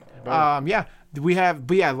 Perfect. Yeah, we have.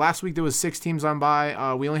 But yeah, last week there was 6 teams on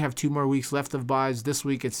bye. We only have 2 more weeks left of byes. This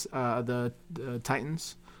week it's the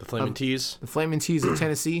Titans. The Flamin' Tees. The Flamin' Tees of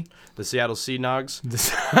Tennessee. The Seattle Seahawks. The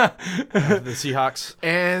Seahawks.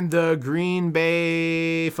 And the Green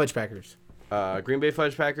Bay Fudge Packers. Green Bay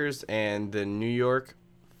Fudge Packers and the New York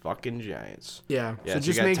fucking Giants. Yeah. So just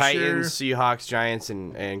you got make Titans, sure. Seahawks, Giants,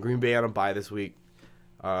 and Green Bay on a bye this week.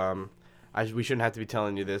 We shouldn't have to be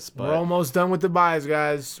telling you this, but We're almost done with the byes,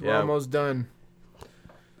 guys. We're Yeah. almost done.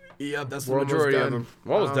 yeah, that's the We're almost majority of done. them.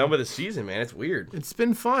 We're almost done with the season, man. It's weird. It's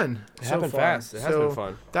been fun. It so happened far. fast. It has been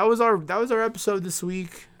fun. That was our episode this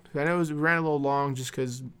week. I know we ran a little long just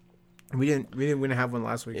because we didn't have one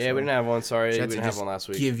last week. Yeah, so we didn't have one. Sorry, we Just had to didn't have just one last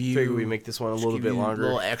week. give Figured we make this one a little give bit you longer.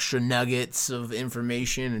 Little extra nuggets of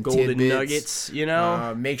information and Golden tidbits. nuggets, you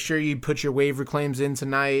know. Make sure you put your waiver claims in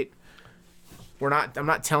tonight. I'm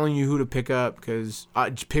not telling you who to pick up because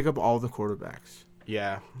pick up all the quarterbacks.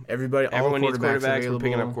 Yeah, Everybody, everyone all needs quarterbacks quarterbacks. available. We're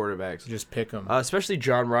picking up quarterbacks. Just pick them. Especially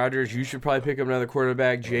John Rodgers. You should probably pick up another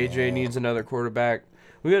quarterback. JJ needs another quarterback.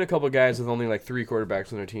 We got a couple guys with only like 3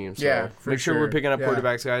 quarterbacks on their team. So Yeah, for make sure we're sure. picking up Yeah.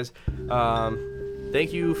 quarterbacks, guys.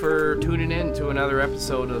 Thank you for tuning in to another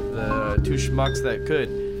episode of the Two Schmucks That Could.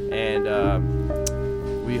 And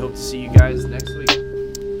we hope to see you guys next week.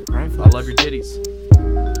 All right, I love your titties.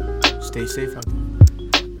 Stay safe out there.